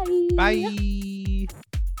 Bye. Bye.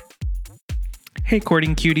 Hey,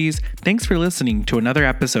 Courting Cuties. Thanks for listening to another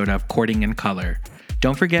episode of Courting in Color.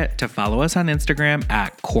 Don't forget to follow us on Instagram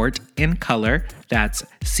at Court in Color. That's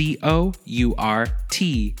COURTNCOLOR.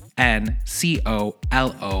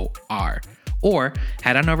 Or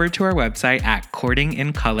head on over to our website at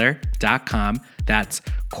courtingincolor.com. That's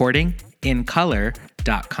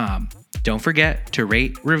courtingincolor.com. Don't forget to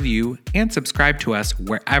rate, review, and subscribe to us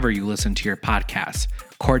wherever you listen to your podcasts.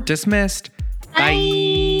 Court dismissed.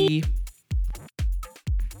 Bye.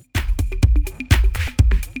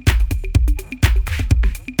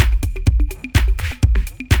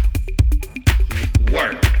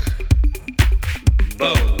 Work.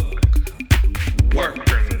 Vogue. Work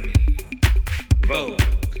for me. Vogue.